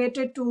mostly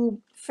related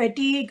to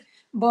fatigue,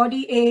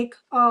 body ache,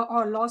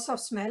 or loss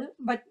of smell,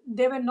 but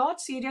they were not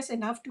serious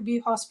enough to be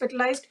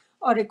hospitalized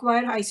or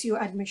require ICU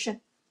admission.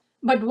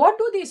 But what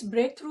do these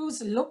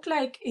breakthroughs look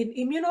like in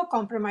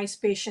immunocompromised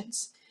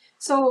patients?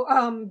 So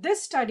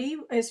this study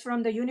is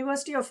from the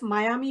University of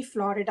Miami,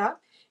 Florida.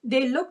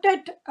 They looked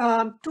at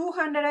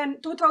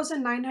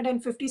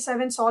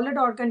 2,957 solid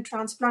organ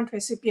transplant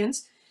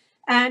recipients,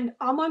 and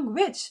among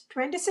which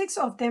 26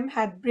 of them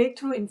had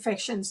breakthrough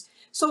infections.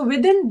 So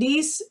within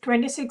these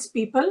 26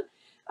 people,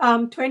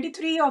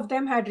 23 of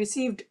them had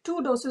received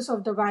 2 doses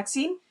of the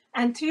vaccine,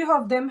 and 3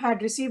 of them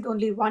had received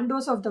only 1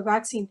 dose of the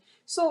vaccine.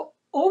 So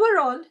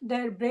overall,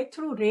 their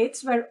breakthrough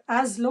rates were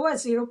as low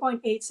as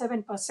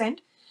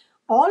 0.87%.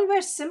 All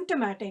were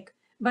symptomatic,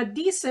 but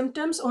these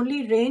symptoms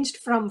only ranged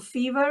from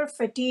fever,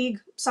 fatigue,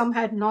 some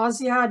had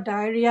nausea,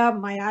 diarrhea,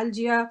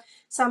 myalgia,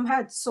 some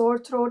had sore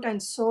throat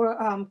and sore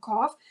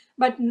cough,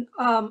 but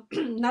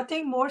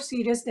nothing more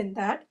serious than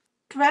that.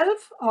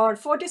 12 or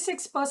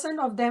 46%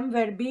 of them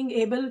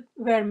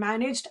were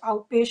managed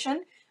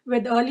outpatient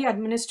with early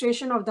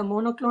administration of the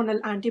monoclonal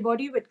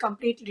antibody with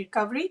complete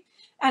recovery,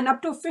 and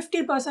up to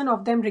 50%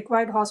 of them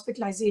required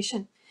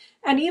hospitalization.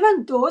 And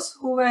even those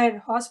who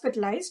were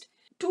hospitalized,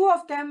 2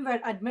 of them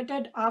were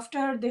admitted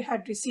after they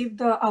had received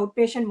the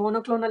outpatient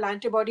monoclonal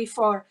antibody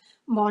for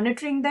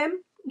monitoring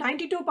them.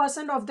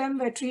 92% of them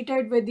were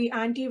treated with the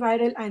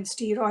antiviral and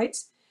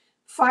steroids.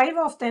 5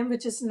 of them,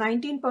 which is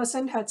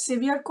 19%, had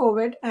severe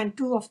COVID, and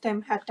 2 of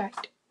them had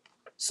died.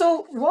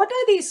 So what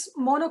are these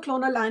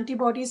monoclonal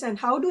antibodies and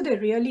how do they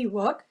really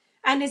work?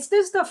 And is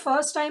this the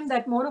first time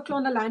that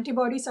monoclonal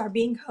antibodies are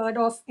being heard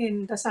of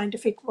in the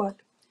scientific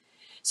world?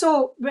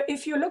 So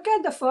if you look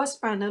at the first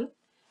panel,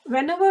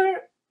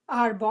 whenever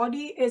our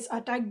body is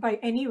attacked by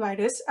any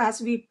virus, as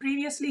we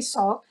previously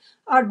saw,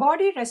 our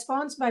body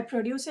responds by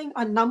producing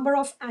a number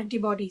of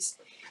antibodies.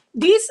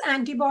 These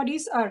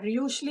antibodies are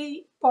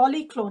usually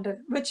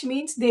polyclonal, which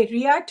means they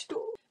react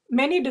to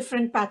many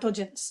different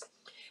pathogens.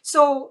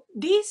 So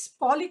these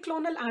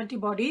polyclonal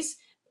antibodies,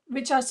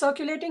 which are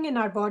circulating in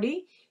our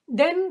body,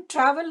 then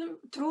travel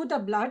through the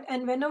blood,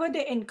 and whenever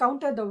they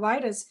encounter the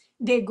virus,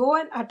 they go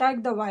and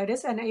attack the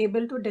virus and are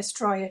able to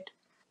destroy it.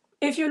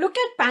 If you look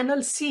at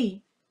panel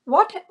C,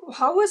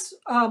 how is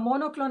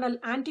monoclonal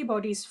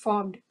antibodies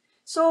formed?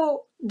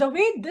 So the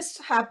way this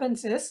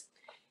happens is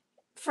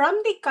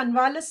from the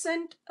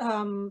convalescent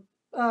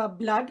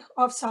blood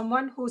of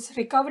someone who's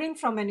recovering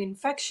from an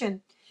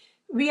infection,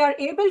 we are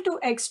able to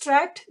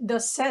extract the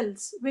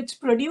cells which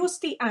produce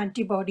the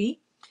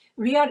antibody.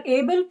 We are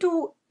able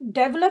to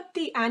develop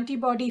the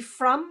antibody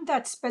from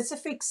that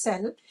specific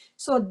cell.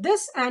 So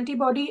this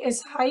antibody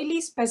is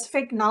highly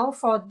specific now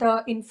for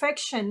the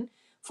infection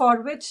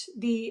for which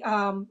the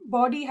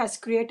body has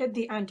created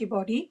the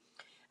antibody.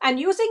 And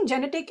using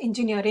genetic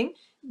engineering,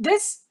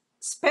 this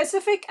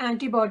specific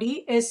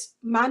antibody is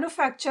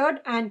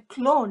manufactured and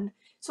cloned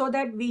so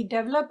that we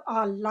develop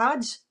a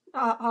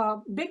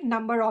big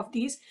number of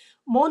these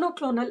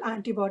monoclonal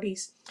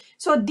antibodies.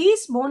 So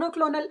these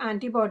monoclonal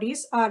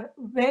antibodies are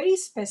very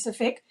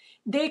specific.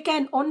 They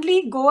can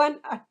only go and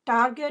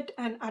target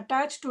and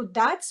attach to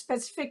that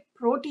specific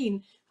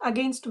protein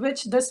against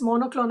which this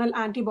monoclonal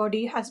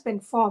antibody has been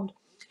formed.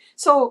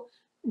 So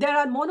there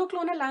are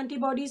monoclonal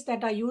antibodies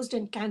that are used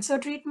in cancer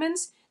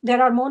treatments.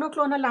 There are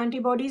monoclonal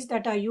antibodies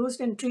that are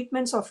used in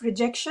treatments of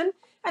rejection.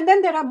 And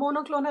then there are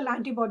monoclonal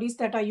antibodies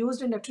that are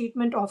used in the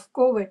treatment of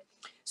COVID.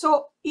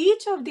 So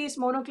each of these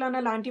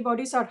monoclonal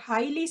antibodies are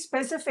highly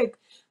specific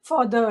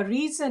for the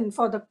reason,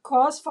 for the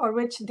cause for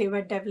which they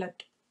were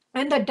developed.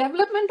 And the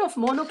development of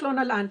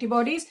monoclonal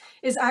antibodies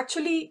is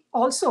actually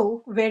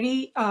also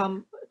very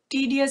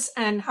tedious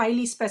and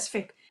highly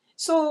specific.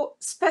 So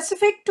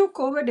specific to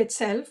COVID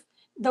itself,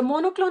 the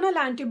monoclonal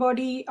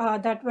antibody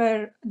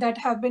that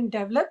have been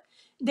developed,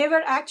 they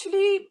were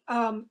actually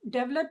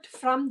developed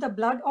from the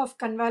blood of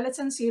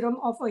convalescent serum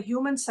of a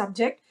human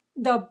subject.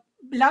 The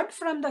blood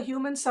from the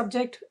human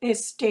subject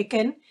is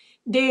taken.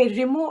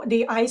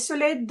 They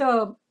isolate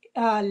the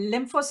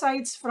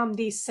lymphocytes from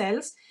these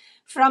cells.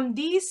 From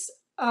these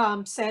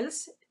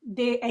cells,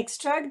 they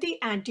extract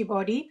the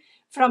antibody.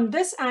 From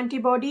this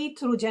antibody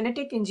through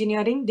genetic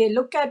engineering, they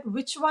look at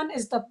which one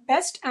is the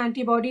best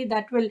antibody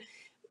that will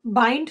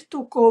bind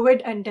to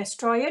COVID and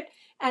destroy it.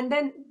 And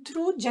then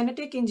through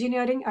genetic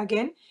engineering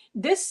again,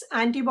 this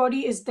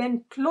antibody is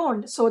then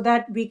cloned so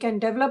that we can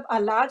develop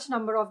a large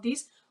number of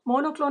these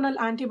monoclonal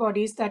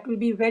antibodies that will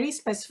be very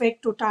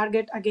specific to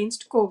target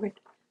against COVID.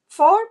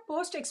 For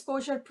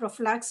post-exposure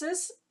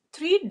prophylaxis,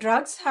 3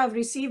 drugs have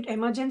received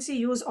emergency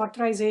use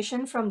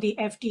authorization from the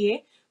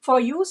FDA for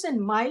use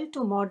in mild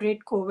to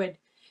moderate COVID.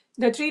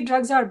 The 3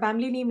 drugs are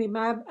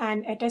bamlanivimab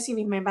and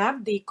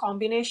etesevimab, the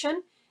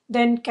combination,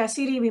 then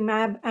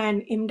casirivimab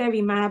and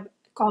imdevimab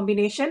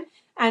combination,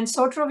 and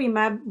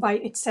sotrovimab by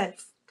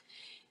itself.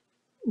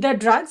 The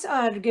drugs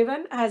are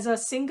given as a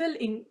single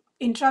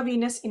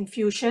intravenous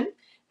infusion,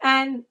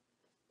 and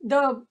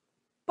the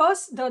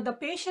the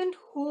patient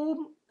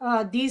whom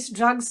these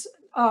drugs,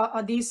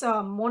 these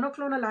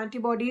monoclonal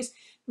antibodies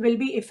will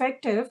be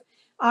effective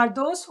are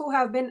those who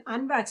have been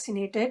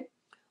unvaccinated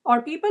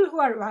or people who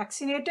are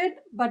vaccinated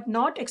but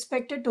not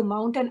expected to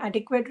mount an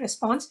adequate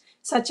response,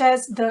 such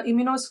as the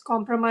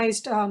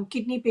immunocompromised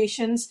kidney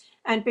patients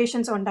and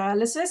patients on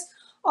dialysis,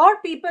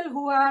 or people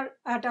who are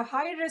at a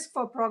high risk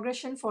for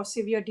progression for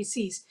severe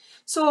disease.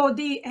 So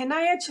the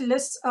NIH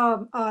lists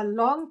a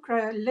long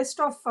list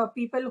of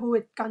people who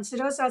it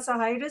considers as a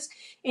high risk,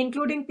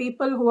 including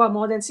people who are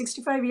more than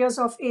 65 years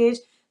of age,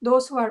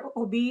 those who are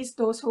obese,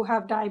 those who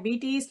have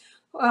diabetes,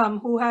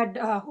 who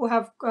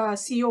have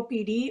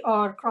COPD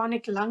or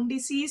chronic lung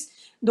disease,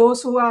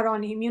 those who are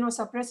on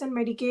immunosuppressant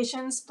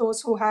medications,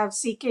 those who have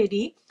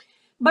CKD.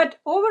 But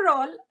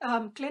overall,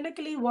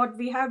 clinically, what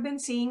we have been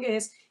seeing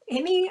is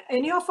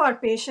any of our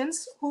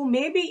patients who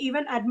may be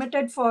even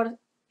admitted for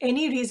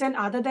any reason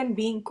other than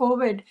being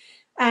COVID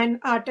and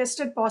are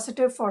tested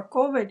positive for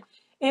COVID,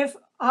 if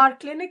our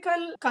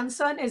clinical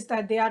concern is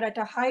that they are at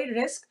a high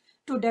risk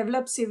to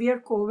develop severe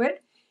COVID,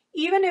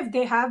 even if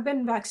they have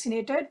been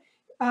vaccinated,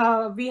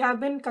 we have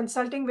been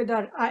consulting with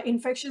our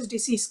infectious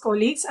disease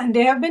colleagues, and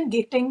they have been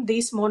getting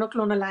these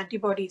monoclonal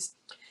antibodies.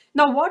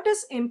 Now, what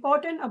is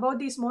important about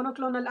these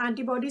monoclonal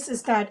antibodies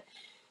is that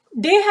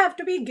they have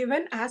to be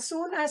given as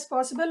soon as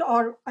possible,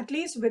 or at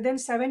least within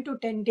 7 to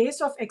 10 days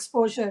of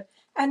exposure.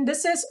 And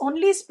this is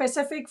only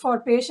specific for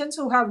patients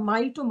who have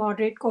mild to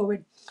moderate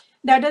COVID.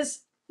 That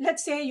is,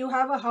 let's say you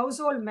have a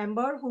household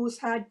member who's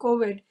had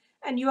COVID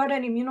and you are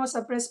an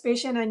immunosuppressed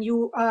patient and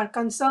you are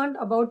concerned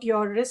about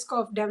your risk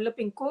of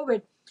developing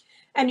COVID,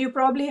 and you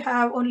probably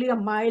have only a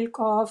mild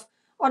cough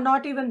or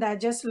not even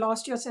that, just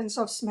lost your sense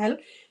of smell,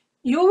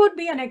 you would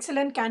be an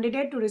excellent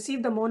candidate to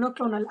receive the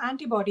monoclonal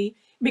antibody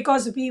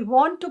because we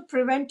want to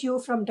prevent you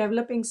from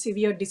developing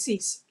severe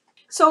disease.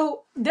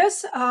 So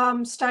this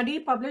study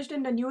published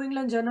in the New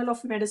England Journal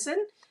of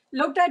Medicine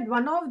looked at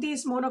one of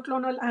these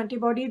monoclonal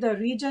antibody, the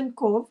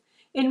REGEN-COV,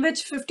 in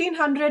which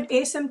 1,500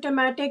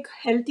 asymptomatic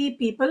healthy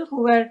people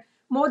who were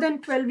more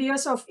than 12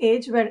 years of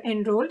age were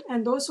enrolled,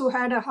 and those who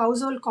had a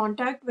household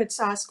contact with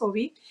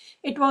SARS-CoV.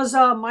 It was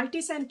a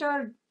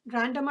multi-center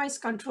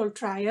randomized controlled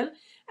trial,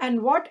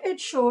 and what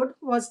it showed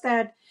was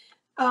that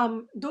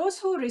those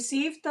who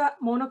received the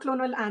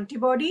monoclonal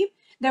antibody,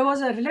 there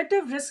was a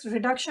relative risk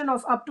reduction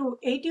of up to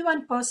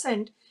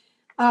 81%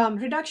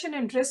 reduction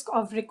in risk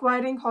of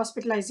requiring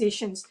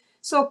hospitalizations.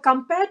 So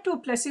compared to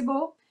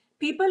placebo,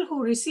 people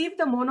who received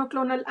the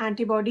monoclonal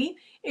antibody,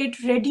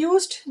 it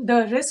reduced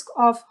the risk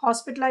of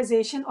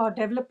hospitalization or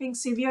developing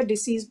severe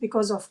disease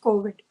because of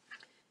COVID.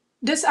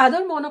 This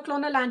other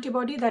monoclonal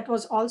antibody that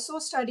was also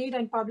studied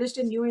and published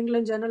in New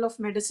England Journal of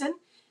Medicine,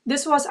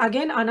 this was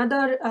again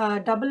another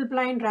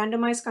double-blind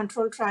randomized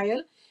controlled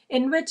trial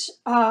in which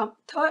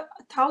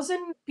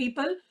 1,000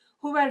 people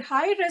who were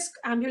high-risk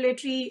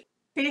ambulatory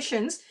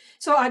patients,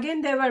 so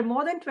again they were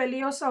more than 12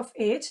 years of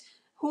age,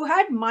 who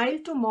had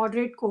mild to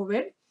moderate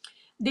COVID.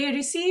 They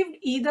received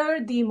either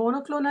the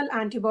monoclonal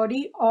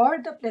antibody or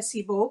the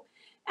placebo,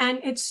 and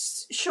it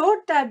showed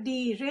that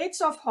the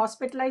rates of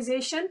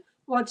hospitalization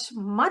was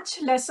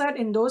much lesser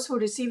in those who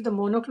received the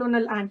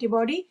monoclonal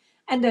antibody,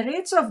 and the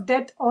rates of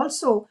death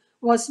also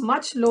was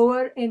much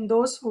lower in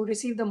those who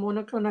received the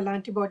monoclonal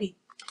antibody.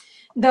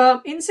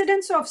 The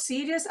incidence of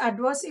serious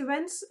adverse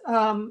events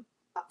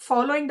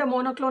following the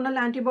monoclonal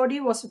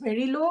antibody was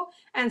very low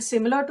and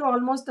similar to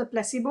almost the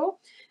placebo.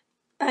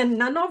 And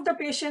none of the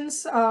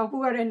patients who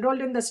were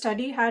enrolled in the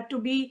study had to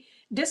be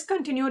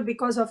discontinued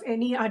because of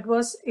any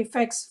adverse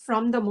effects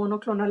from the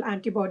monoclonal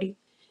antibody.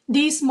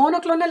 These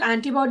monoclonal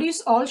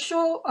antibodies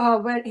also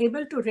were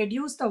able to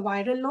reduce the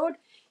viral load.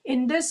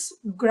 In this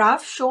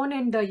graph shown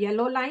in the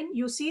yellow line,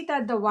 you see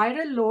that the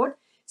viral load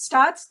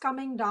starts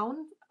coming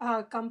down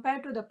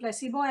compared to the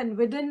placebo, and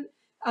within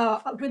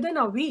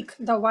a week,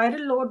 the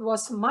viral load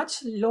was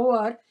much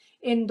lower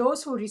in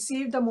those who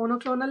received the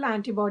monoclonal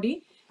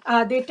antibody.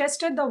 They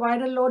tested the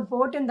viral load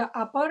both in the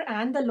upper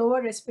and the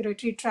lower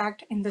respiratory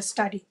tract in the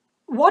study.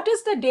 What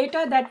is the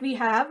data that we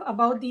have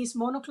about these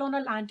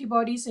monoclonal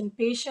antibodies in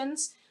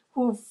patients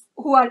who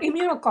are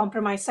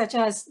immunocompromised, such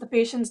as the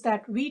patients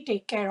that we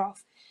take care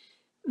of?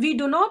 We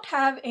do not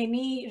have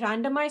any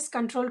randomized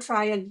control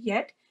trial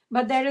yet,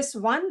 But there is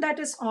one that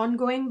is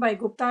ongoing by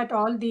Gupta et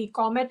al., the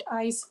Comet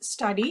Eyes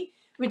study,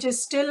 which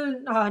is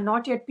still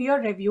not yet peer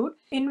reviewed,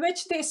 in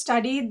which they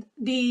studied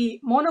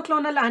the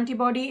monoclonal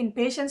antibody in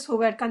patients who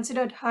were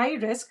considered high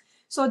risk.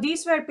 So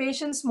these were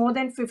patients more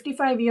than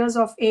 55 years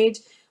of age,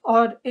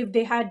 or if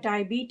they had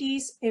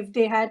diabetes, if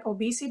they had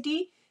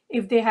obesity,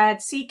 if they had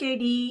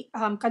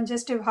CKD,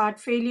 congestive heart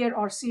failure,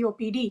 or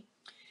COPD.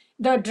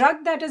 The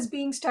drug that is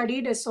being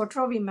studied is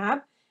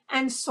sotrovimab.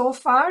 And so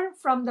far,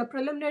 from the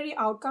preliminary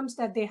outcomes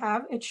that they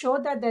have, it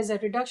showed that there's a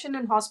reduction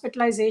in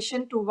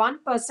hospitalization to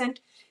 1%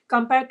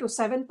 compared to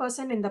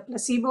 7% in the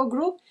placebo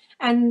group.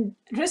 And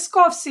risk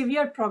of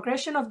severe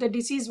progression of the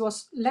disease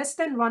was less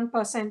than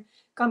 1%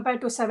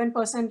 compared to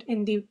 7%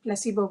 in the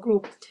placebo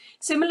group.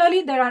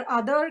 Similarly, there are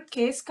other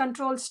case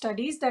control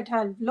studies that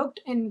have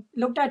looked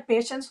at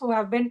patients who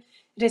have been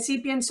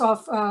recipients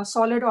of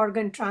solid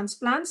organ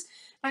transplants,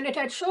 and it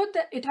has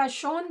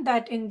shown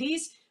that in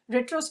these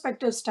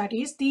retrospective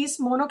studies, these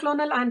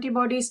monoclonal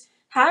antibodies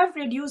have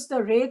reduced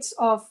the rates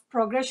of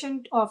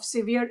progression of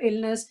severe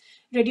illness,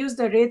 reduced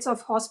the rates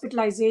of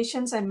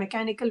hospitalizations and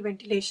mechanical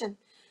ventilation.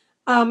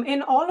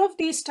 In all of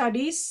these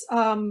studies,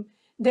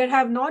 there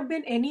have not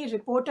been any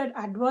reported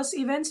adverse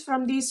events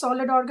from these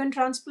solid organ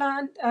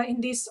transplant in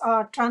these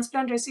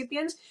transplant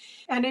recipients.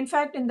 And in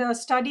fact, in the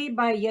study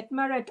by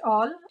Yetmer et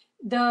al.,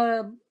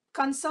 the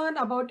concern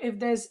about if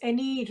there's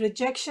any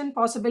rejection,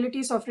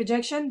 possibilities of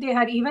rejection, they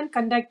had even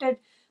conducted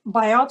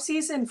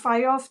biopsies in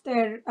 5 of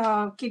their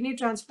kidney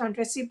transplant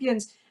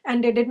recipients,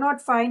 and they did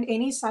not find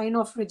any sign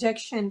of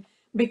rejection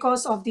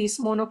because of these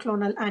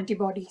monoclonal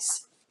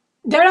antibodies.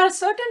 There are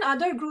certain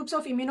other groups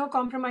of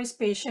immunocompromised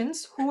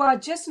patients who are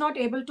just not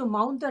able to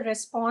mount the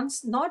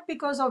response, not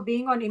because of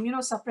being on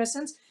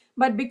immunosuppressants,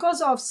 but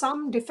because of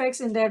some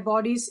defects in their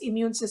body's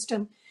immune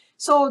system.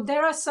 So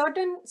there are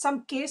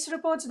some case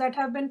reports that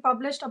have been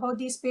published about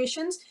these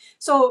patients.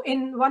 So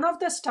in one of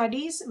the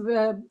studies,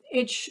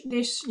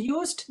 they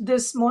used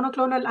this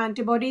monoclonal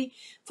antibody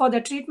for the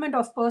treatment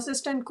of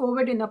persistent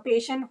COVID in a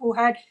patient who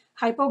had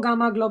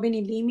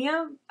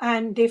hypogammaglobulinemia,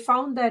 and they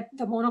found that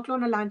the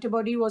monoclonal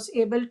antibody was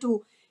able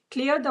to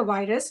clear the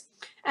virus.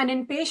 And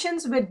in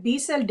patients with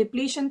B-cell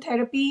depletion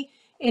therapy,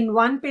 in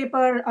one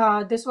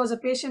paper, this was a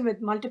patient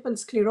with multiple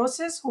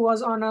sclerosis who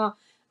was on a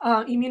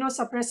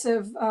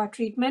immunosuppressive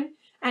treatment,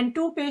 and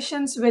 2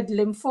 patients with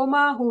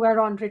lymphoma who were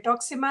on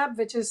rituximab,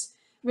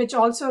 which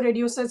also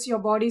reduces your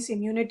body's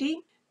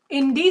immunity.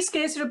 In these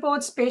case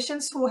reports,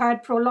 patients who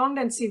had prolonged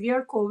and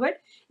severe COVID,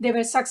 they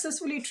were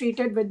successfully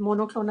treated with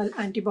monoclonal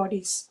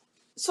antibodies.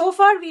 So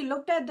far, we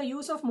looked at the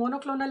use of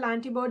monoclonal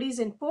antibodies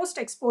in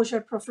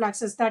post-exposure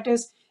prophylaxis. That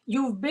is,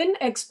 you've been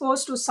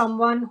exposed to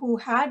someone who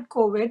had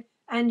COVID,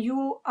 and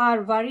you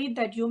are worried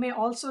that you may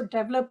also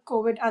develop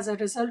COVID as a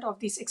result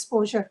of this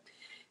exposure.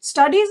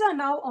 Studies are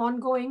now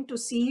ongoing to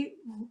see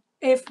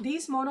if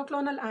these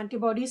monoclonal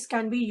antibodies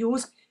can be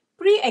used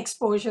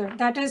pre-exposure.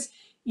 That is,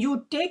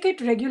 you take it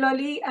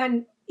regularly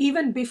and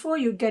even before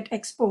you get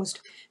exposed.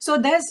 So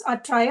there's a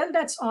trial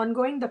that's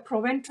ongoing, the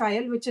PREVENT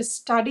trial, which is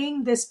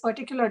studying this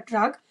particular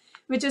drug,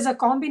 which is a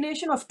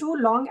combination of 2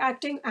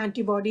 long-acting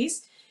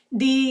antibodies.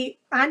 The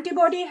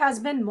antibody has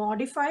been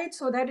modified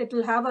so that it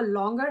will have a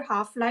longer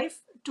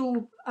half-life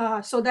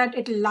so that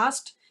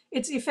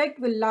its effect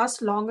will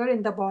last longer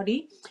in the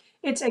body.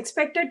 It's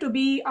expected to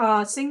be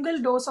a single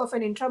dose of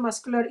an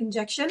intramuscular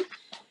injection.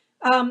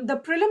 The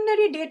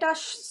preliminary data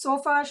so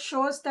far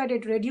shows that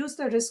it reduced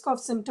the risk of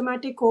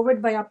symptomatic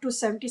COVID by up to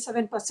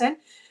 77%.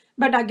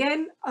 But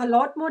again, a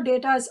lot more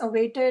data is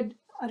awaited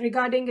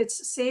regarding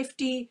its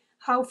safety.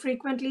 How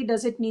frequently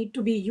does it need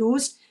to be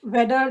used?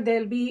 Whether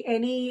there'll be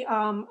any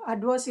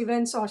adverse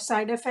events or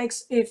side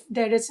effects if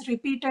there is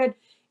repeated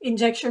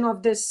injection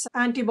of this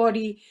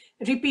antibody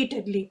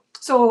repeatedly.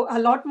 So a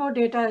lot more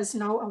data is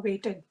now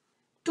awaited.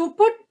 To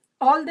put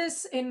all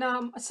this in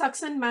a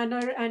succinct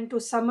manner and to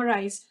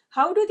summarize,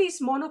 how do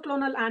these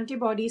monoclonal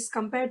antibodies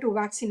compare to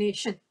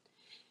vaccination?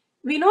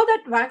 We know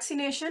that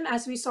vaccination,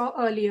 as we saw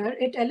earlier,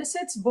 it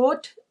elicits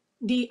both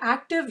the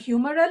active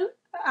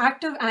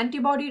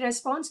antibody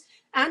response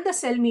and the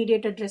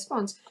cell-mediated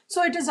response.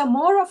 So it is a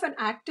more of an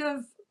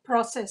active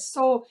process.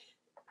 So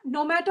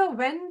no matter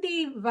when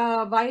the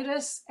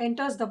virus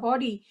enters the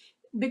body,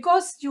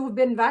 because you've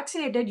been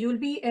vaccinated, you'll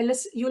be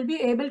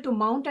able to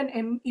mount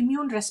an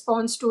immune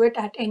response to it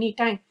at any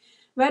time.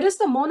 Whereas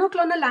the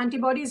monoclonal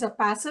antibody is a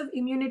passive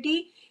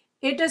immunity,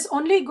 it is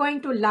only going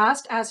to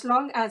last as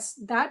long as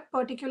that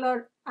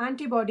particular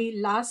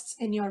antibody lasts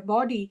in your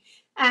body.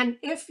 And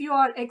if you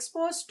are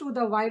exposed to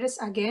the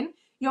virus again,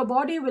 your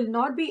body will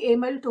not be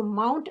able to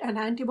mount an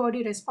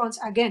antibody response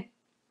again.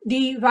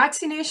 The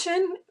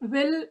vaccination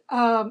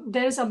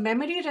there is a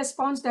memory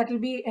response that will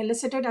be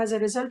elicited as a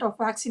result of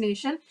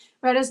vaccination,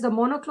 whereas the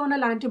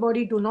monoclonal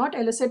antibody do not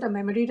elicit a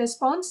memory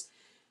response.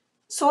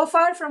 So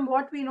far, from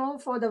what we know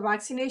for the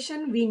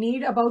vaccination, we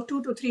need about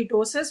 2 to 3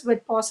 doses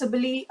with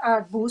possibly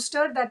a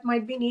booster that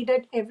might be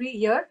needed every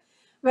year,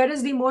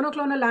 whereas the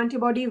monoclonal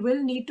antibody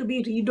will need to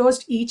be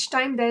redosed each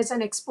time there's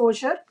an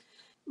exposure.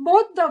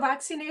 Both the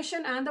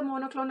vaccination and the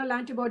monoclonal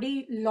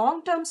antibody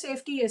long-term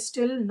safety is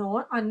still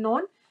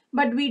unknown,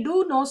 but we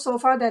do know so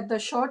far that the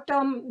short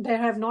term there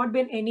have not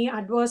been any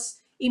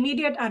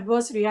immediate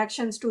adverse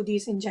reactions to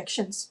these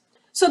injections.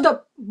 So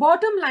the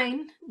bottom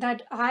line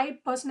that I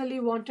personally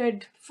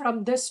wanted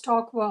from this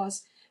talk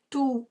was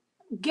to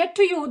get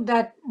to you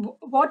that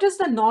what is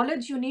the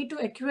knowledge you need to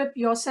equip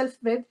yourself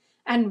with,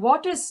 and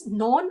what is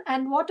known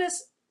and what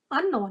is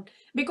unknown,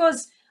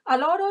 because a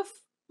lot of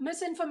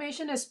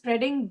misinformation is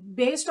spreading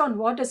based on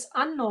what is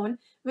unknown,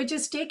 which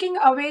is taking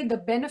away the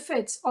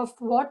benefits of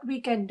what we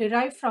can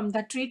derive from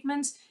the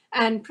treatments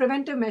and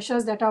preventive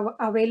measures that are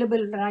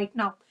available right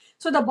now.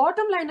 So the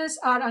bottom line is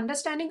our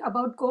understanding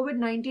about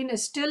COVID-19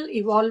 is still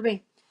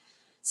evolving.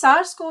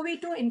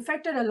 SARS-CoV-2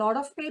 infected a lot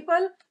of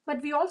people,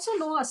 but we also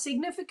know a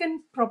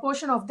significant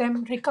proportion of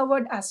them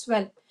recovered as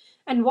well.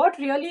 And what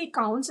really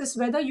counts is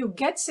whether you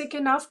get sick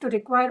enough to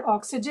require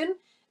oxygen,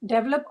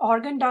 develop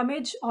organ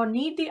damage, or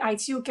need the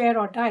ICU care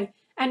or die.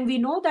 And we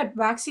know that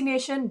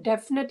vaccination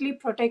definitely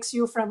protects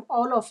you from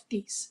all of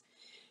these.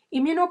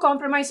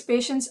 Immunocompromised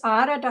patients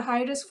are at a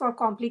high risk for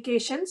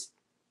complications.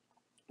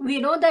 We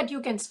know that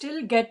you can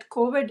still get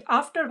COVID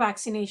after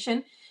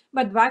vaccination,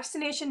 but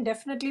vaccination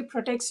definitely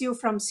protects you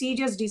from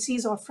serious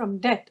disease or from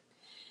death.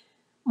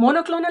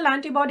 Monoclonal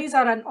antibodies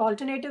are an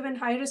alternative in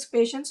high risk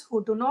patients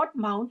who do not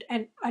mount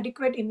an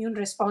adequate immune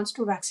response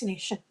to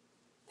vaccination.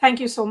 Thank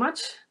you so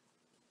much.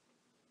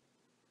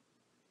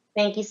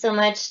 Thank you so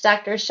much,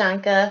 Dr.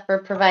 Shanka, for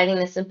providing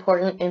this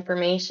important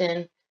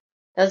information.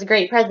 That was a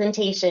great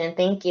presentation.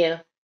 Thank you.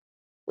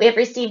 We have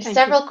received Thank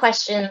you. several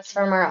questions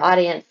from our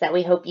audience that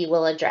we hope you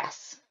will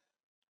address.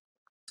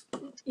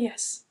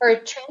 Yes. For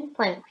a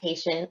transplant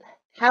patient,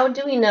 how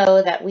do we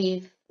know that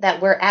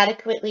we're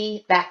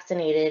adequately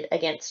vaccinated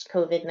against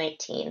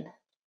COVID-19?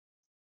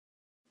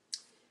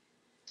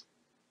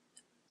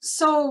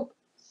 So,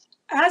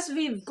 as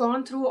we've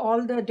gone through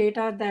all the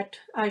data that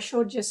I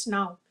showed just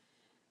now,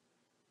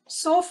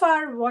 so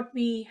far what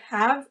we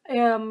have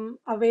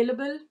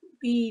available,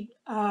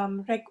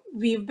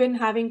 we've been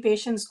having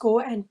patients go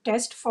and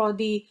test for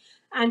the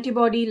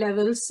antibody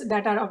levels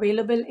that are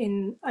available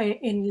in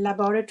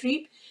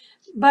laboratory.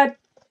 But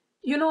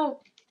you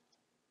know,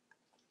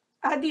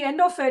 at the end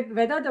of it,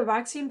 whether the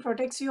vaccine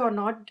protects you or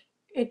not,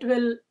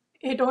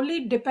 it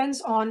only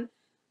depends on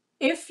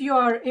if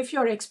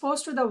you're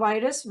exposed to the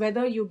virus,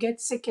 whether you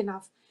get sick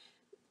enough.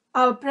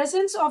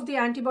 Presence of the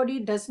antibody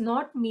does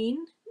not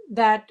mean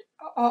that,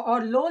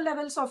 or low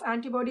levels of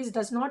antibodies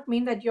does not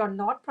mean that you're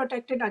not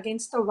protected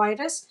against the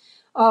virus,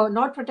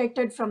 not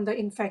protected from the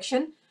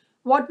infection.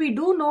 What we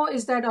do know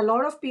is that a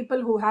lot of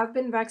people who have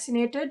been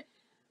vaccinated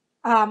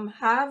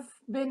have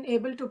been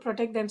able to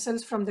protect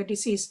themselves from the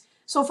disease.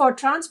 So for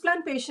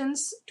transplant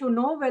patients to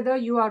know whether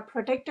you are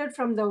protected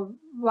from the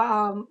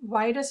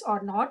virus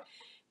or not,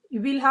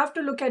 we'll have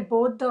to look at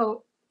both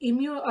the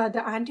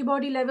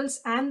antibody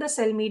levels and the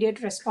cell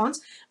mediated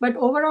response. But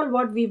overall,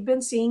 what we've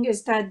been seeing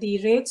is that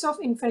the rates of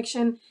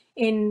infection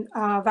in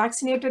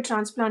vaccinated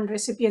transplant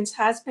recipients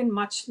has been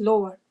much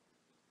lower.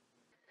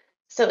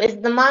 So is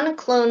the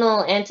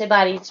monoclonal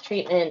antibodies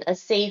treatment a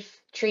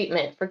safe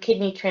treatment for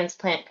kidney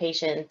transplant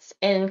patients?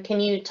 And can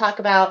you talk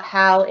about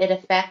how it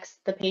affects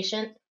the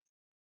patient?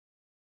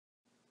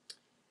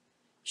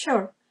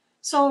 Sure.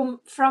 So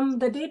from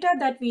the data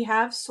that we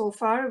have so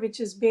far, which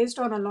is based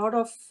on a lot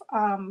of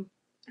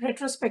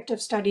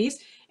retrospective studies,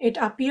 it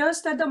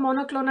appears that the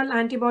monoclonal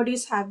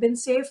antibodies have been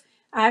safe.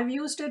 I've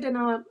used it in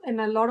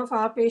a lot of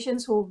our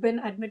patients who've been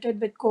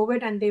admitted with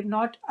COVID, and they've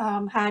not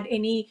had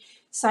any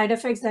side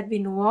effects that we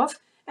know of.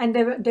 And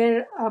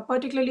there are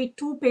particularly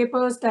two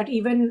papers that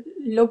even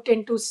looked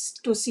into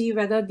to see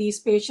whether these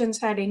patients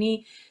had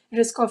any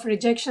risk of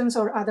rejections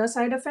or other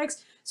side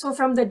effects. So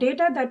from the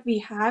data that we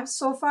have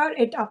so far,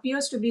 it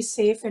appears to be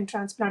safe in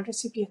transplant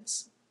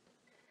recipients.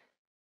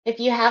 If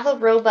you have a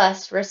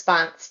robust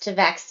response to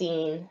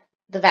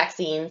the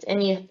vaccines,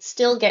 and you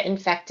still get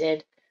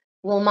infected,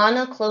 will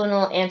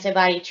monoclonal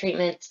antibody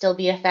treatment still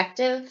be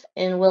effective,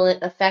 and will it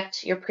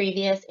affect your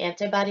previous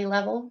antibody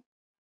level?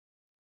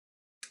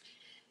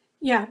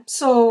 Yeah,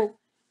 so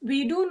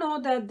we do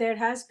know that there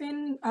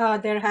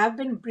have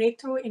been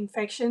breakthrough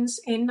infections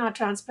in our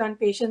transplant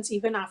patients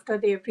even after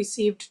they've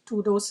received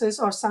 2 doses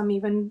or some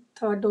even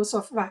third dose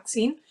of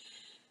vaccine.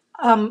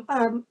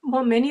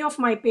 Many of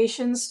my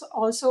patients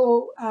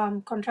also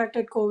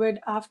contracted COVID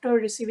after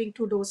receiving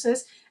 2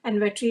 doses and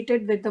were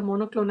treated with the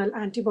monoclonal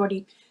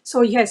antibody.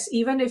 So yes,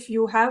 even if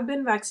you have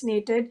been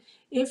vaccinated,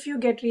 if you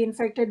get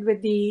reinfected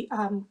with the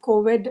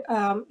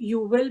COVID, you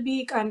will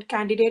be a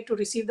candidate to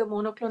receive the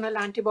monoclonal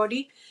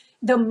antibody.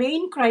 The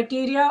main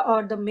criteria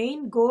or the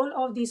main goal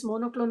of these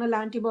monoclonal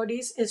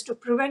antibodies is to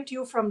prevent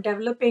you from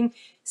developing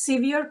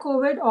severe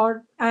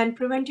COVID and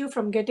prevent you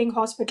from getting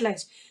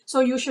hospitalized. So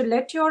you should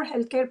let your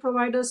healthcare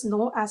providers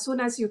know as soon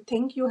as you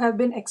think you have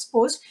been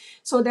exposed,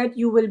 so that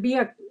you will be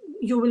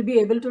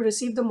able to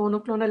receive the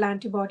monoclonal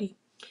antibody.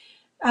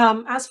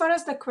 As far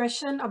as the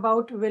question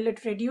about will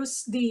it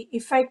reduce the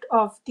effect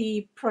of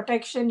the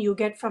protection you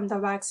get from the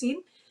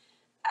vaccine,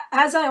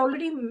 as I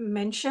already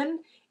mentioned,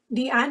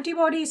 the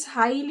antibody is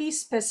highly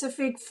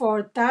specific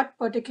for that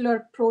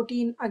particular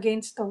protein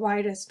against the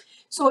virus.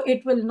 So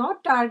it will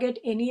not target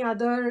any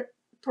other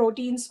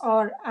proteins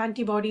or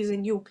antibodies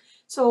in you.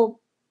 So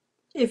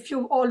if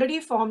you've already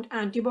formed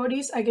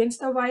antibodies against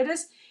the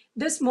virus,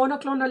 this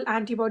monoclonal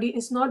antibody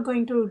is not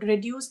going to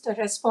reduce the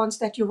response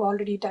that you've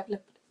already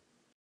developed.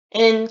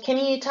 And can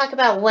you talk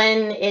about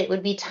when it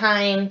would be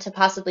time to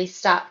possibly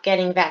stop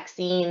getting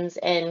vaccines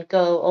and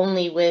go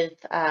only with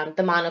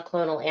the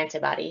monoclonal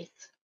antibodies?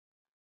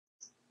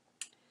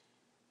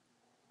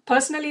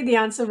 Personally, the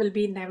answer will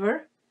be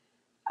never.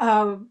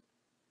 Uh,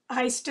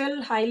 I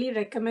still highly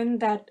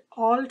recommend that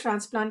all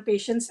transplant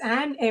patients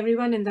and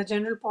everyone in the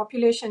general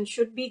population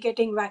should be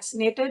getting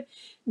vaccinated,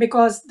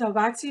 because the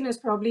vaccine is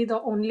probably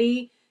the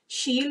only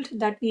shield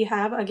that we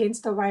have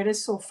against the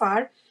virus so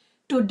far.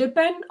 To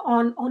depend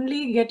on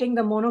only getting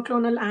the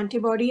monoclonal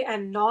antibody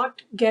and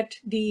not get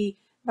the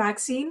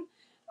vaccine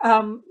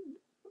um,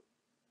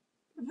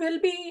 will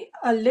be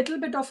a little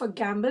bit of a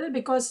gamble,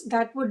 because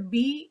that would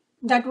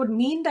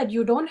mean that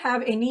you don't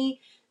have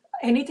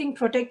anything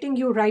protecting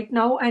you right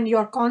now, and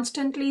you're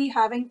constantly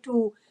having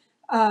to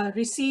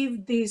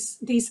receive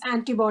these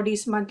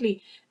antibodies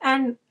monthly.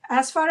 And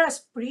as far as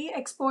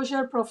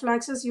pre-exposure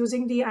prophylaxis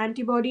using the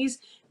antibodies,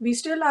 we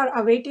still are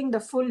awaiting the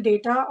full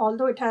data,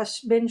 although it has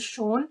been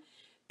shown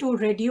to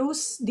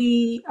reduce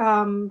the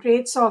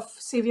rates of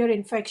severe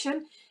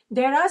infection.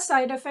 There are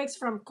side effects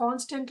from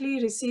constantly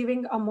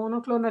receiving a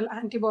monoclonal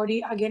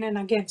antibody again and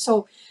again.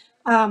 So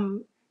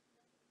um,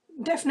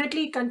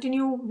 definitely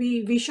continue.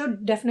 We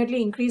should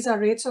definitely increase our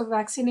rates of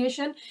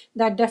vaccination.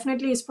 That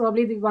definitely is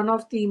probably one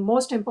of the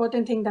most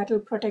important thing that will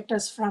protect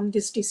us from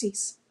this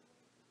disease.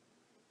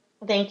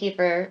 Thank you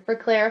for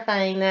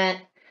clarifying that.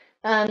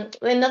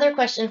 Another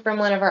question from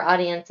one of our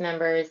audience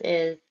members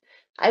is,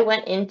 I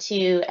went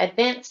into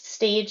advanced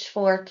stage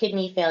 4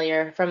 kidney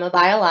failure from a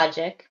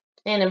biologic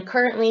and am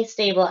currently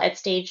stable at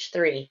stage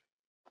 3.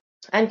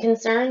 I'm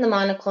concerned the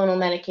monoclonal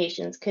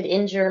medications could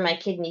injure my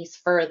kidneys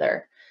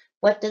further.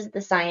 What does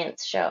the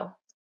science show?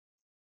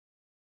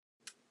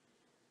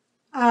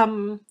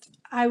 Um,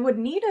 I would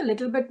need a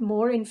little bit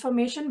more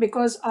information,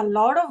 because a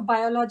lot of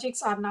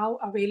biologics are now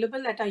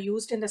available that are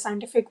used in the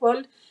scientific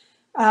world.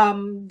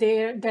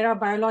 There are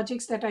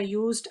biologics that are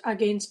used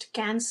against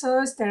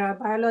cancers. There are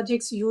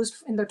biologics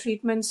used in the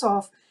treatments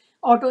of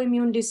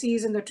autoimmune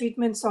disease and the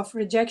treatments of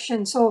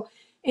rejection. So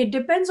it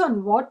depends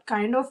on what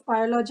kind of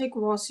biologic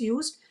was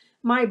used.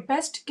 My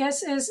best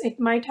guess is it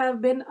might have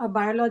been a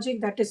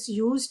biologic that is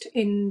used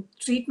in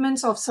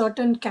treatments of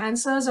certain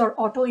cancers or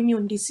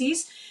autoimmune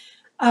disease.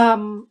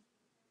 Um,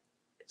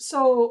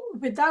 so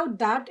without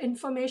that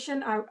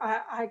information,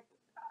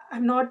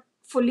 I'm not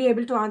fully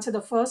able to answer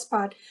the first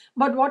part.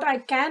 But what I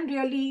can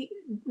really,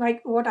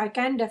 like, what I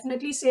can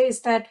definitely say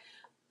is that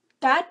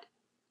that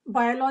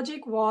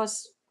biologic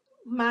was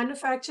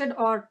manufactured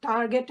or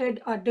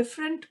targeted a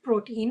different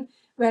protein,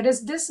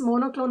 whereas this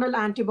monoclonal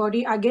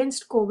antibody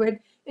against COVID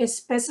is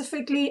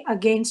specifically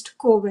against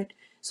COVID.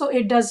 So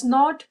it does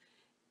not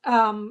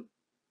um,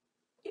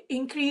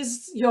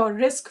 increase your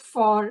risk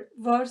for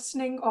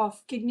worsening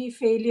of kidney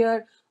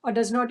failure, or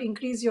does not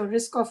increase your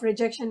risk of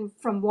rejection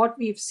from what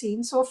we've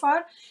seen so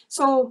far.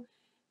 So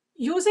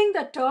using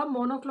the term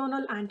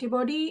monoclonal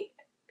antibody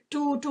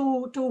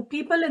to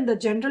people in the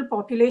general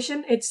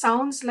population, it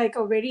sounds like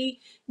a very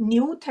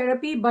new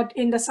therapy, but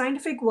in the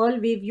scientific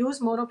world, we've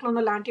used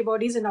monoclonal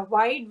antibodies in a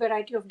wide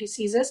variety of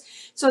diseases.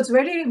 So it's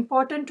very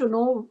important to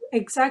know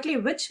exactly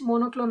which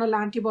monoclonal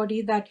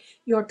antibody that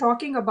you're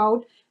talking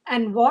about,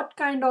 and what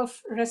kind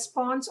of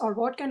response or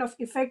what kind of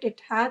effect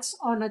it has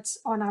on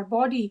our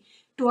body,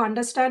 to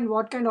understand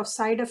what kind of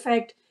side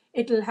effect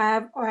it'll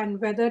have and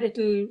whether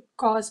it'll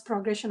cause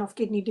progression of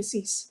kidney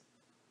disease.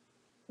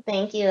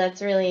 Thank you.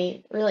 That's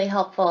really, really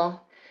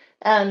helpful.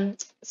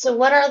 So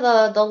what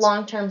are the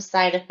long-term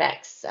side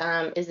effects?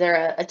 Is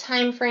there a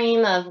time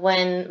frame of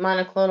when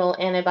monoclonal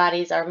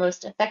antibodies are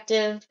most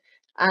effective?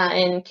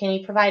 And can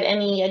you provide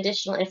any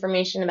additional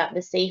information about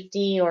the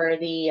safety or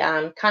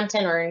the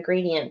content or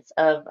ingredients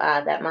of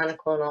that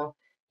monoclonal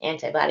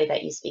antibody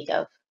that you speak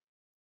of?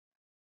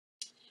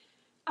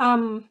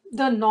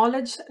 The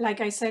knowledge, like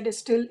I said, is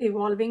still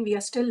evolving. We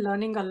are still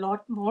learning a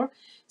lot more.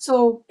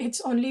 So it's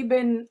only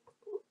been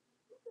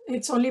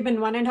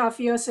 1.5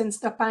 years since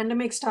the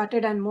pandemic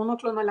started, and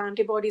monoclonal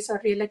antibodies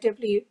are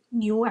relatively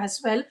new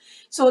as well.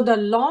 So the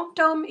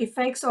long-term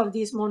effects of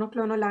these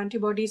monoclonal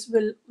antibodies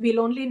we'll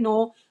only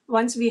know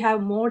once we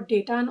have more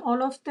data on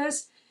all of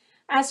this.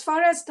 As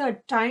far as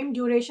the time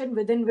duration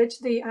within which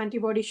the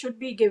antibody should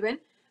be given,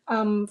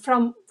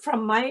 from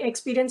my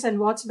experience and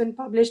what's been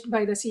published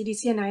by the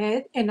CDC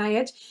and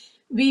NIH,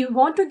 we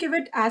want to give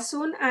it as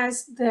soon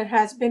as there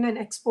has been an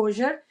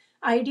exposure,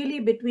 ideally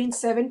between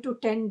 7 to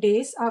 10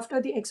 days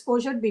after the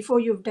exposure, before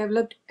you've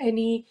developed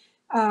any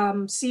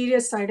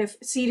serious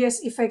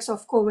effects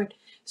of COVID.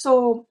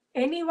 So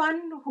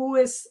anyone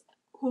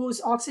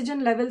whose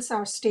oxygen levels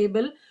are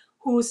stable,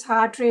 whose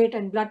heart rate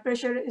and blood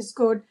pressure is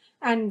good,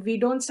 and we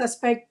don't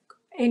suspect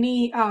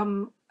any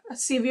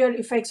severe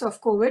effects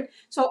of COVID.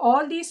 So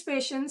all these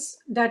patients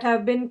that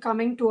have been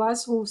coming to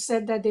us who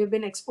said that they've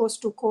been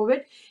exposed to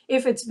COVID,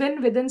 if it's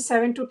been within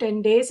 7 to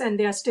 10 days and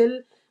they are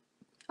still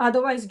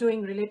otherwise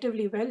doing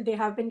relatively well, they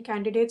have been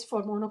candidates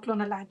for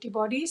monoclonal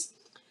antibodies.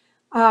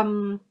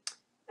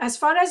 As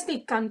far as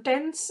the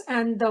contents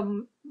and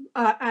the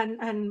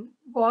and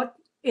what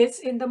is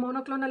in the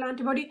monoclonal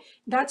antibody,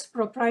 that's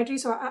proprietary,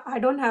 so I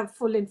don't have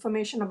full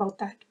information about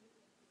that.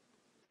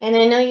 And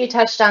I know you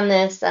touched on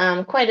this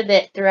quite a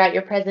bit throughout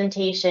your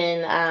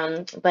presentation,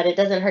 but it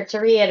doesn't hurt to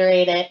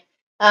reiterate it.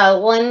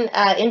 One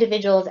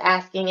individual is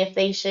asking if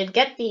they should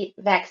get the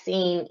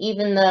vaccine,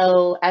 even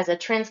though as a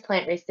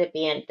transplant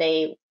recipient,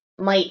 they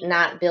might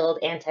not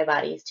build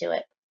antibodies to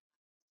it.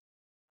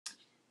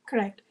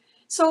 Correct.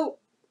 So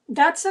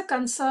that's a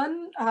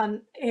concern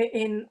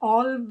in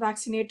all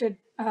vaccinated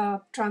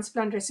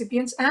transplant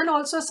recipients, and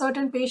also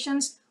certain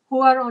patients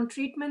who are on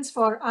treatments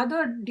for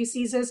other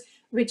diseases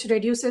which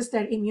reduces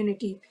their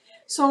immunity.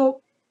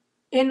 So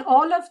in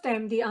all of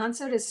them, the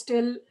answer is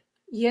still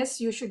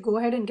yes, you should go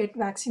ahead and get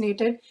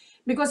vaccinated,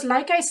 because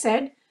like I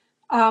said,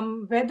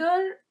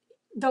 whether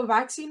the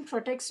vaccine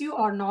protects you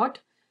or not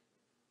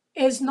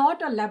is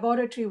not a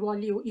laboratory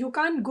value. You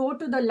can't go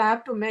to the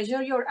lab to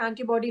measure your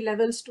antibody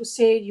levels to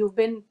say you've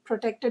been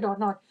protected or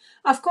not.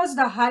 Of course,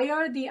 the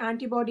higher the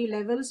antibody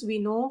levels, we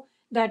know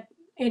that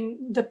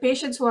in the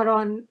patients who are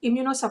on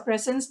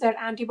immunosuppressants, their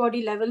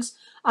antibody levels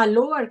are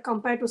lower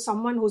compared to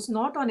someone who's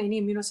not on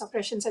any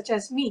immunosuppression, such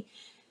as me.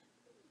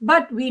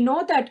 But we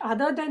know that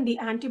other than the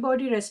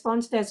antibody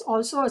response, there's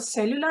also a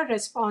cellular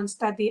response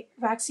that the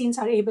vaccines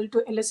are able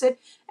to elicit.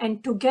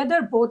 And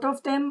together, both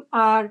of them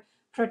are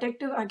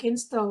protective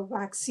against the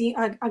vaccine,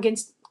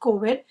 against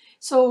COVID.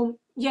 So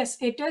yes,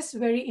 it is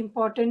very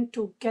important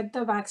to get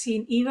the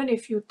vaccine, even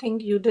if you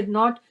think you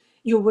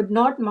would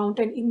not mount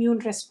an immune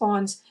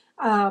response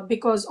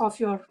because of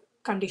your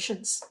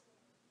conditions.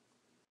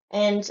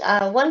 And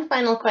one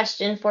final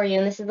question for you,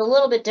 and this is a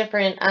little bit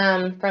different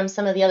from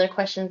some of the other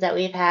questions that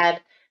we've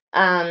had.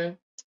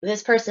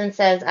 This person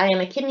says, I am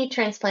a kidney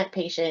transplant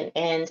patient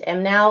and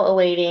am now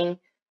awaiting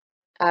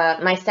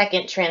my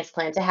second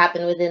transplant to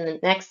happen within the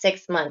next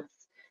 6 months.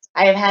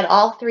 I have had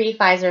all 3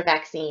 Pfizer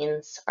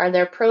vaccines. Are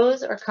there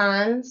pros or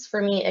cons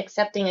for me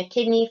accepting a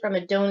kidney from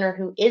a donor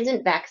who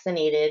isn't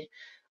vaccinated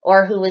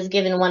or who was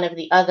given one of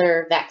the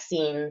other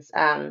vaccines,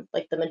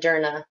 like the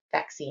Moderna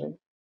vaccine?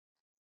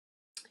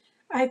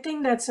 I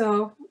think that's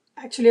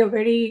actually a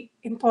very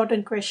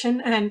important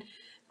question. And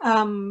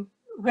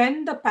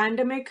when the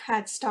pandemic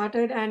had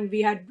started and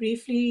we had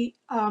briefly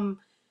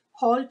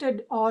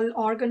halted all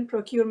organ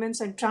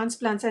procurements and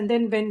transplants, and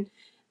then when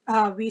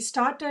we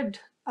started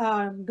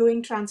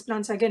doing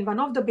transplants again, one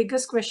of the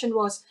biggest question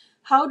was,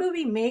 how do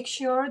we make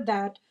sure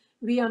that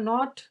we are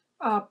not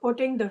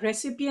putting the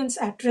recipients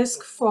at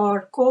risk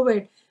for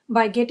COVID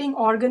by getting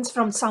organs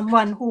from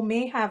someone who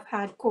may have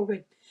had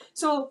COVID?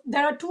 So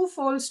there are two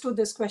folds to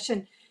this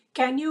question.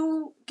 Can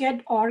you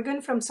get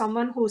organ from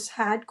someone who's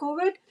had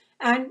COVID?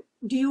 And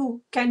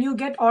can you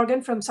get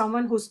organ from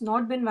someone who's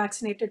not been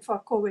vaccinated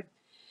for COVID?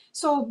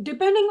 So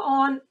depending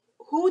on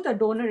who the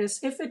donor is,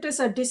 if it is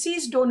a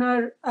deceased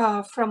donor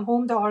from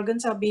whom the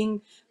organs are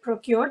being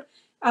procured,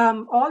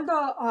 all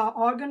the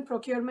organ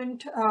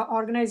procurement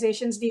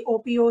organizations, the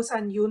OPOs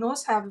and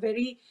UNOs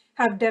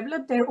have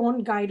developed their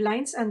own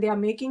guidelines, and they are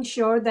making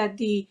sure that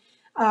the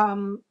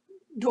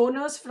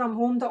donors from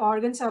whom the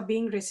organs are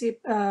being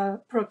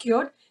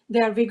procured,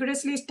 they are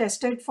vigorously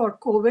tested for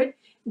COVID.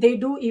 They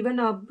do even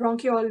a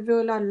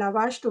bronchoalveolar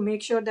lavage to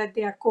make sure that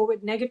they are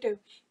COVID negative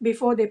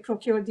before they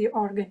procure the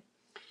organ.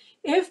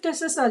 If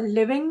this is a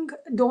living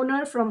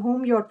donor from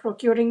whom you're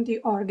procuring the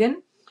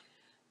organ,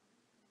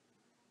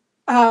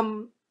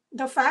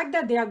 the fact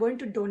that they are going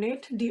to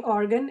donate the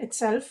organ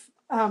itself,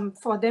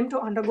 for them to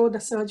undergo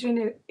the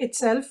surgery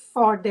itself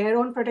for their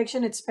own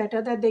protection, it's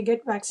better that they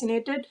get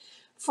vaccinated.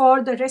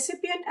 For the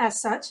recipient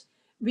as such,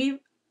 we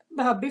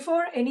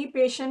before any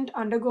patient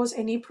undergoes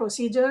any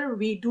procedure,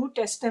 we do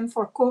test them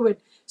for COVID.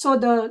 So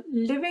the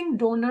living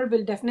donor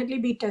will definitely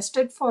be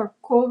tested for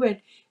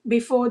COVID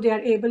before they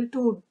are able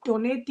to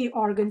donate the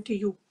organ to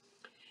you.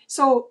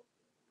 So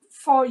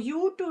for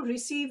you to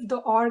receive the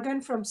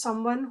organ from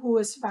someone who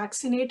is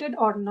vaccinated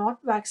or not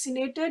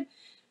vaccinated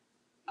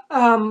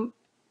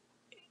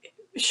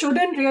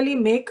shouldn't really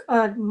make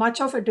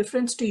much of a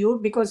difference to you,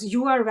 because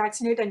you are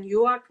vaccinated and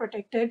you are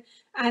protected,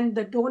 and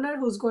the donor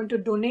who's going to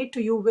donate to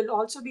you will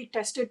also be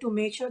tested to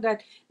make sure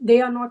that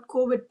they are not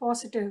COVID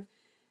positive,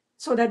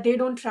 so that they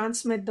don't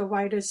transmit the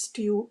virus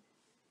to you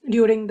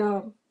during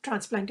the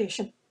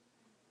transplantation.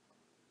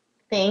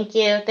 Thank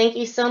you. Thank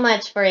you so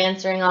much for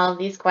answering all of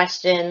these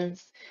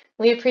questions.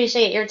 We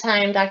appreciate your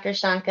time, Dr.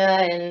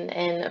 Shanka,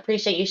 and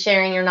appreciate you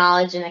sharing your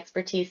knowledge and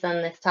expertise on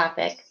this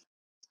topic.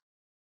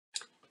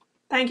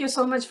 Thank you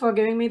so much for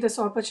giving me this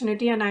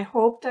opportunity, and I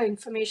hope the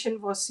information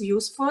was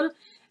useful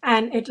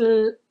and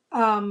it'll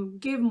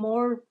give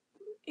more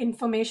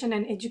information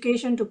and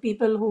education to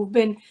people who've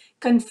been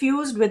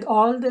confused with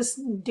all this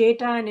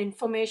data and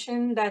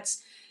information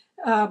that's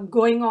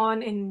going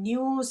on in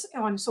news,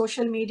 on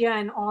social media,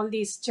 and all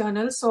these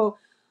journals. So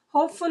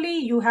hopefully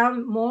you have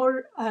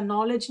more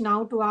knowledge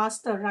now to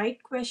ask the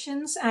right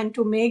questions and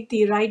to make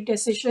the right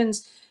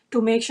decisions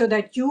to make sure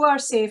that you are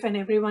safe and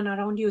everyone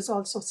around you is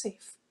also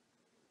safe.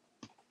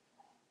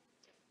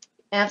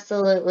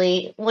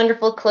 Absolutely.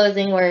 Wonderful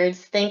closing words.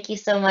 Thank you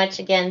so much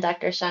again,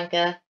 Dr.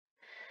 Shanka.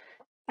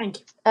 Thank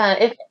you.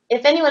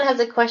 If anyone has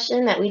a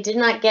question that we did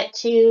not get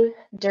to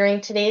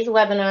during today's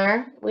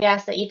webinar, we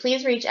ask that you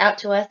please reach out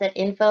to us at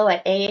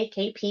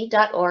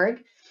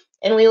info@aakp.org,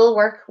 and we will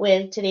work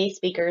with today's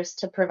speakers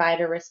to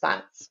provide a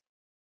response.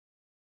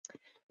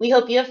 We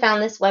hope you have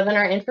found this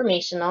webinar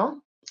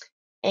informational,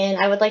 and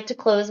I would like to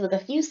close with a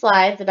few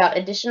slides about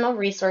additional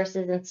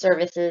resources and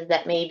services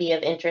that may be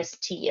of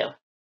interest to you.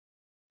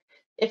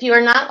 If you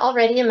are not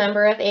already a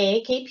member of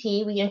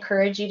AAKP, we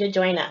encourage you to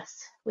join us.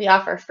 We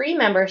offer free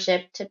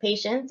membership to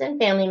patients and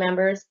family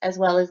members, as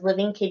well as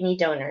living kidney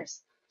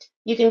donors.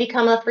 You can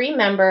become a free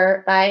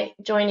member by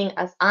joining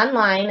us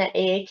online at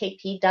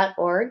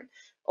aakp.org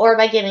or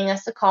by giving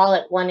us a call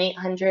at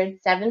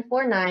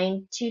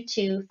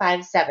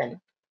 1-800-749-2257.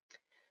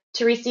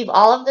 To receive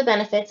all of the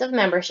benefits of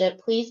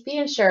membership, please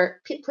be sure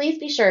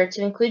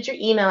to include your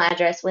email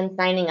address when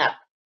signing up.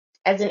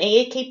 As an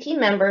AAKP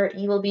member,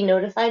 you will be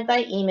notified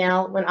by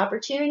email when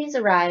opportunities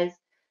arise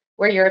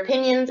where your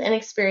opinions and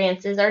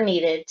experiences are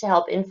needed to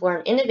help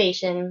inform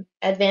innovation,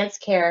 advance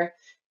care,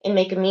 and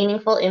make a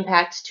meaningful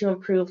impact to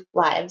improve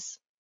lives.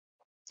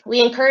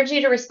 We encourage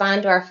you to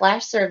respond to our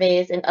flash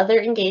surveys and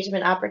other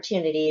engagement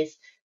opportunities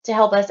to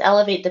help us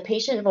elevate the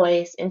patient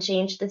voice and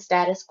change the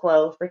status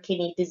quo for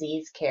kidney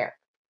disease care.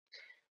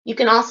 You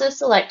can also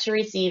select to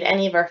receive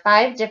any of our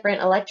 5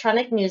 different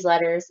electronic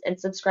newsletters and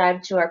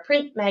subscribe to our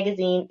print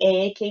magazine,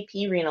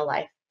 AAKP Renal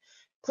Life.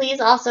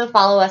 Please also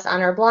follow us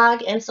on our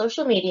blog and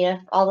social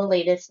media for all the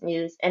latest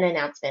news and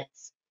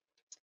announcements.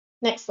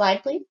 Next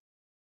slide, please.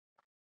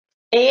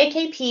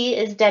 AAKP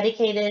is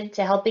dedicated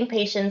to helping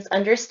patients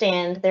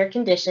understand their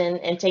condition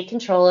and take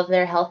control of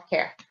their health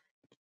care.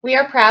 We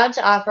are proud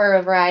to offer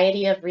a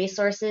variety of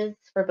resources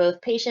for both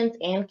patients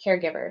and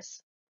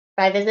caregivers.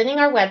 By visiting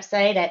our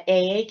website at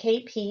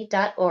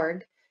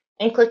aakp.org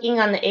and clicking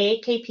on the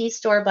AAKP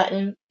Store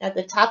button at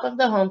the top of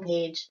the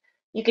homepage,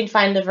 you can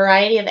find a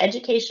variety of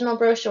educational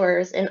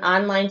brochures and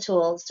online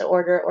tools to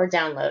order or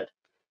download.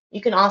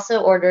 You can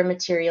also order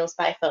materials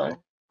by phone.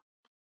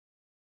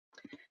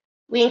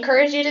 We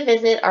encourage you to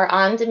visit our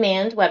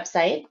on-demand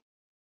website,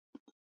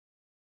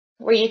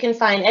 where you can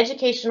find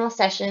educational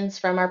sessions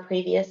from our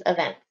previous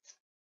events.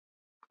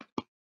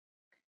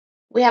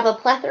 We have a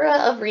plethora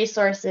of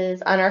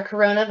resources on our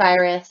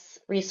coronavirus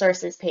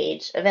resources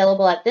page,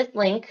 available at this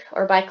link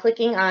or by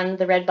clicking on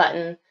the red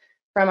button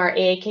from our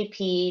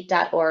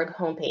aakp.org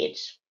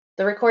homepage.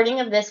 The recording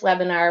of this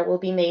webinar will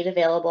be made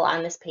available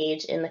on this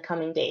page in the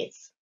coming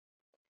days.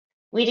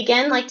 We'd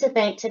again like to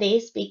thank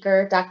today's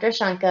speaker, Dr.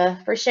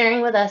 Shanka, for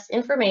sharing with us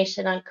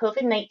information on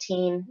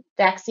COVID-19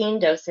 vaccine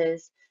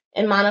doses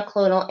and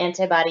monoclonal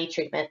antibody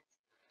treatment.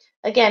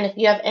 Again, if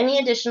you have any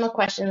additional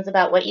questions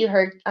about what you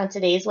heard on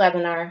today's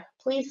webinar,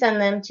 please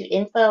send them to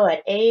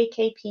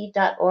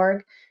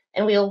info@aakp.org,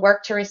 and we will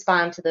work to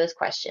respond to those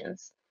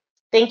questions.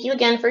 Thank you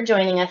again for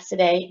joining us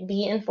today.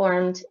 Be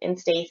informed and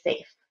stay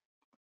safe.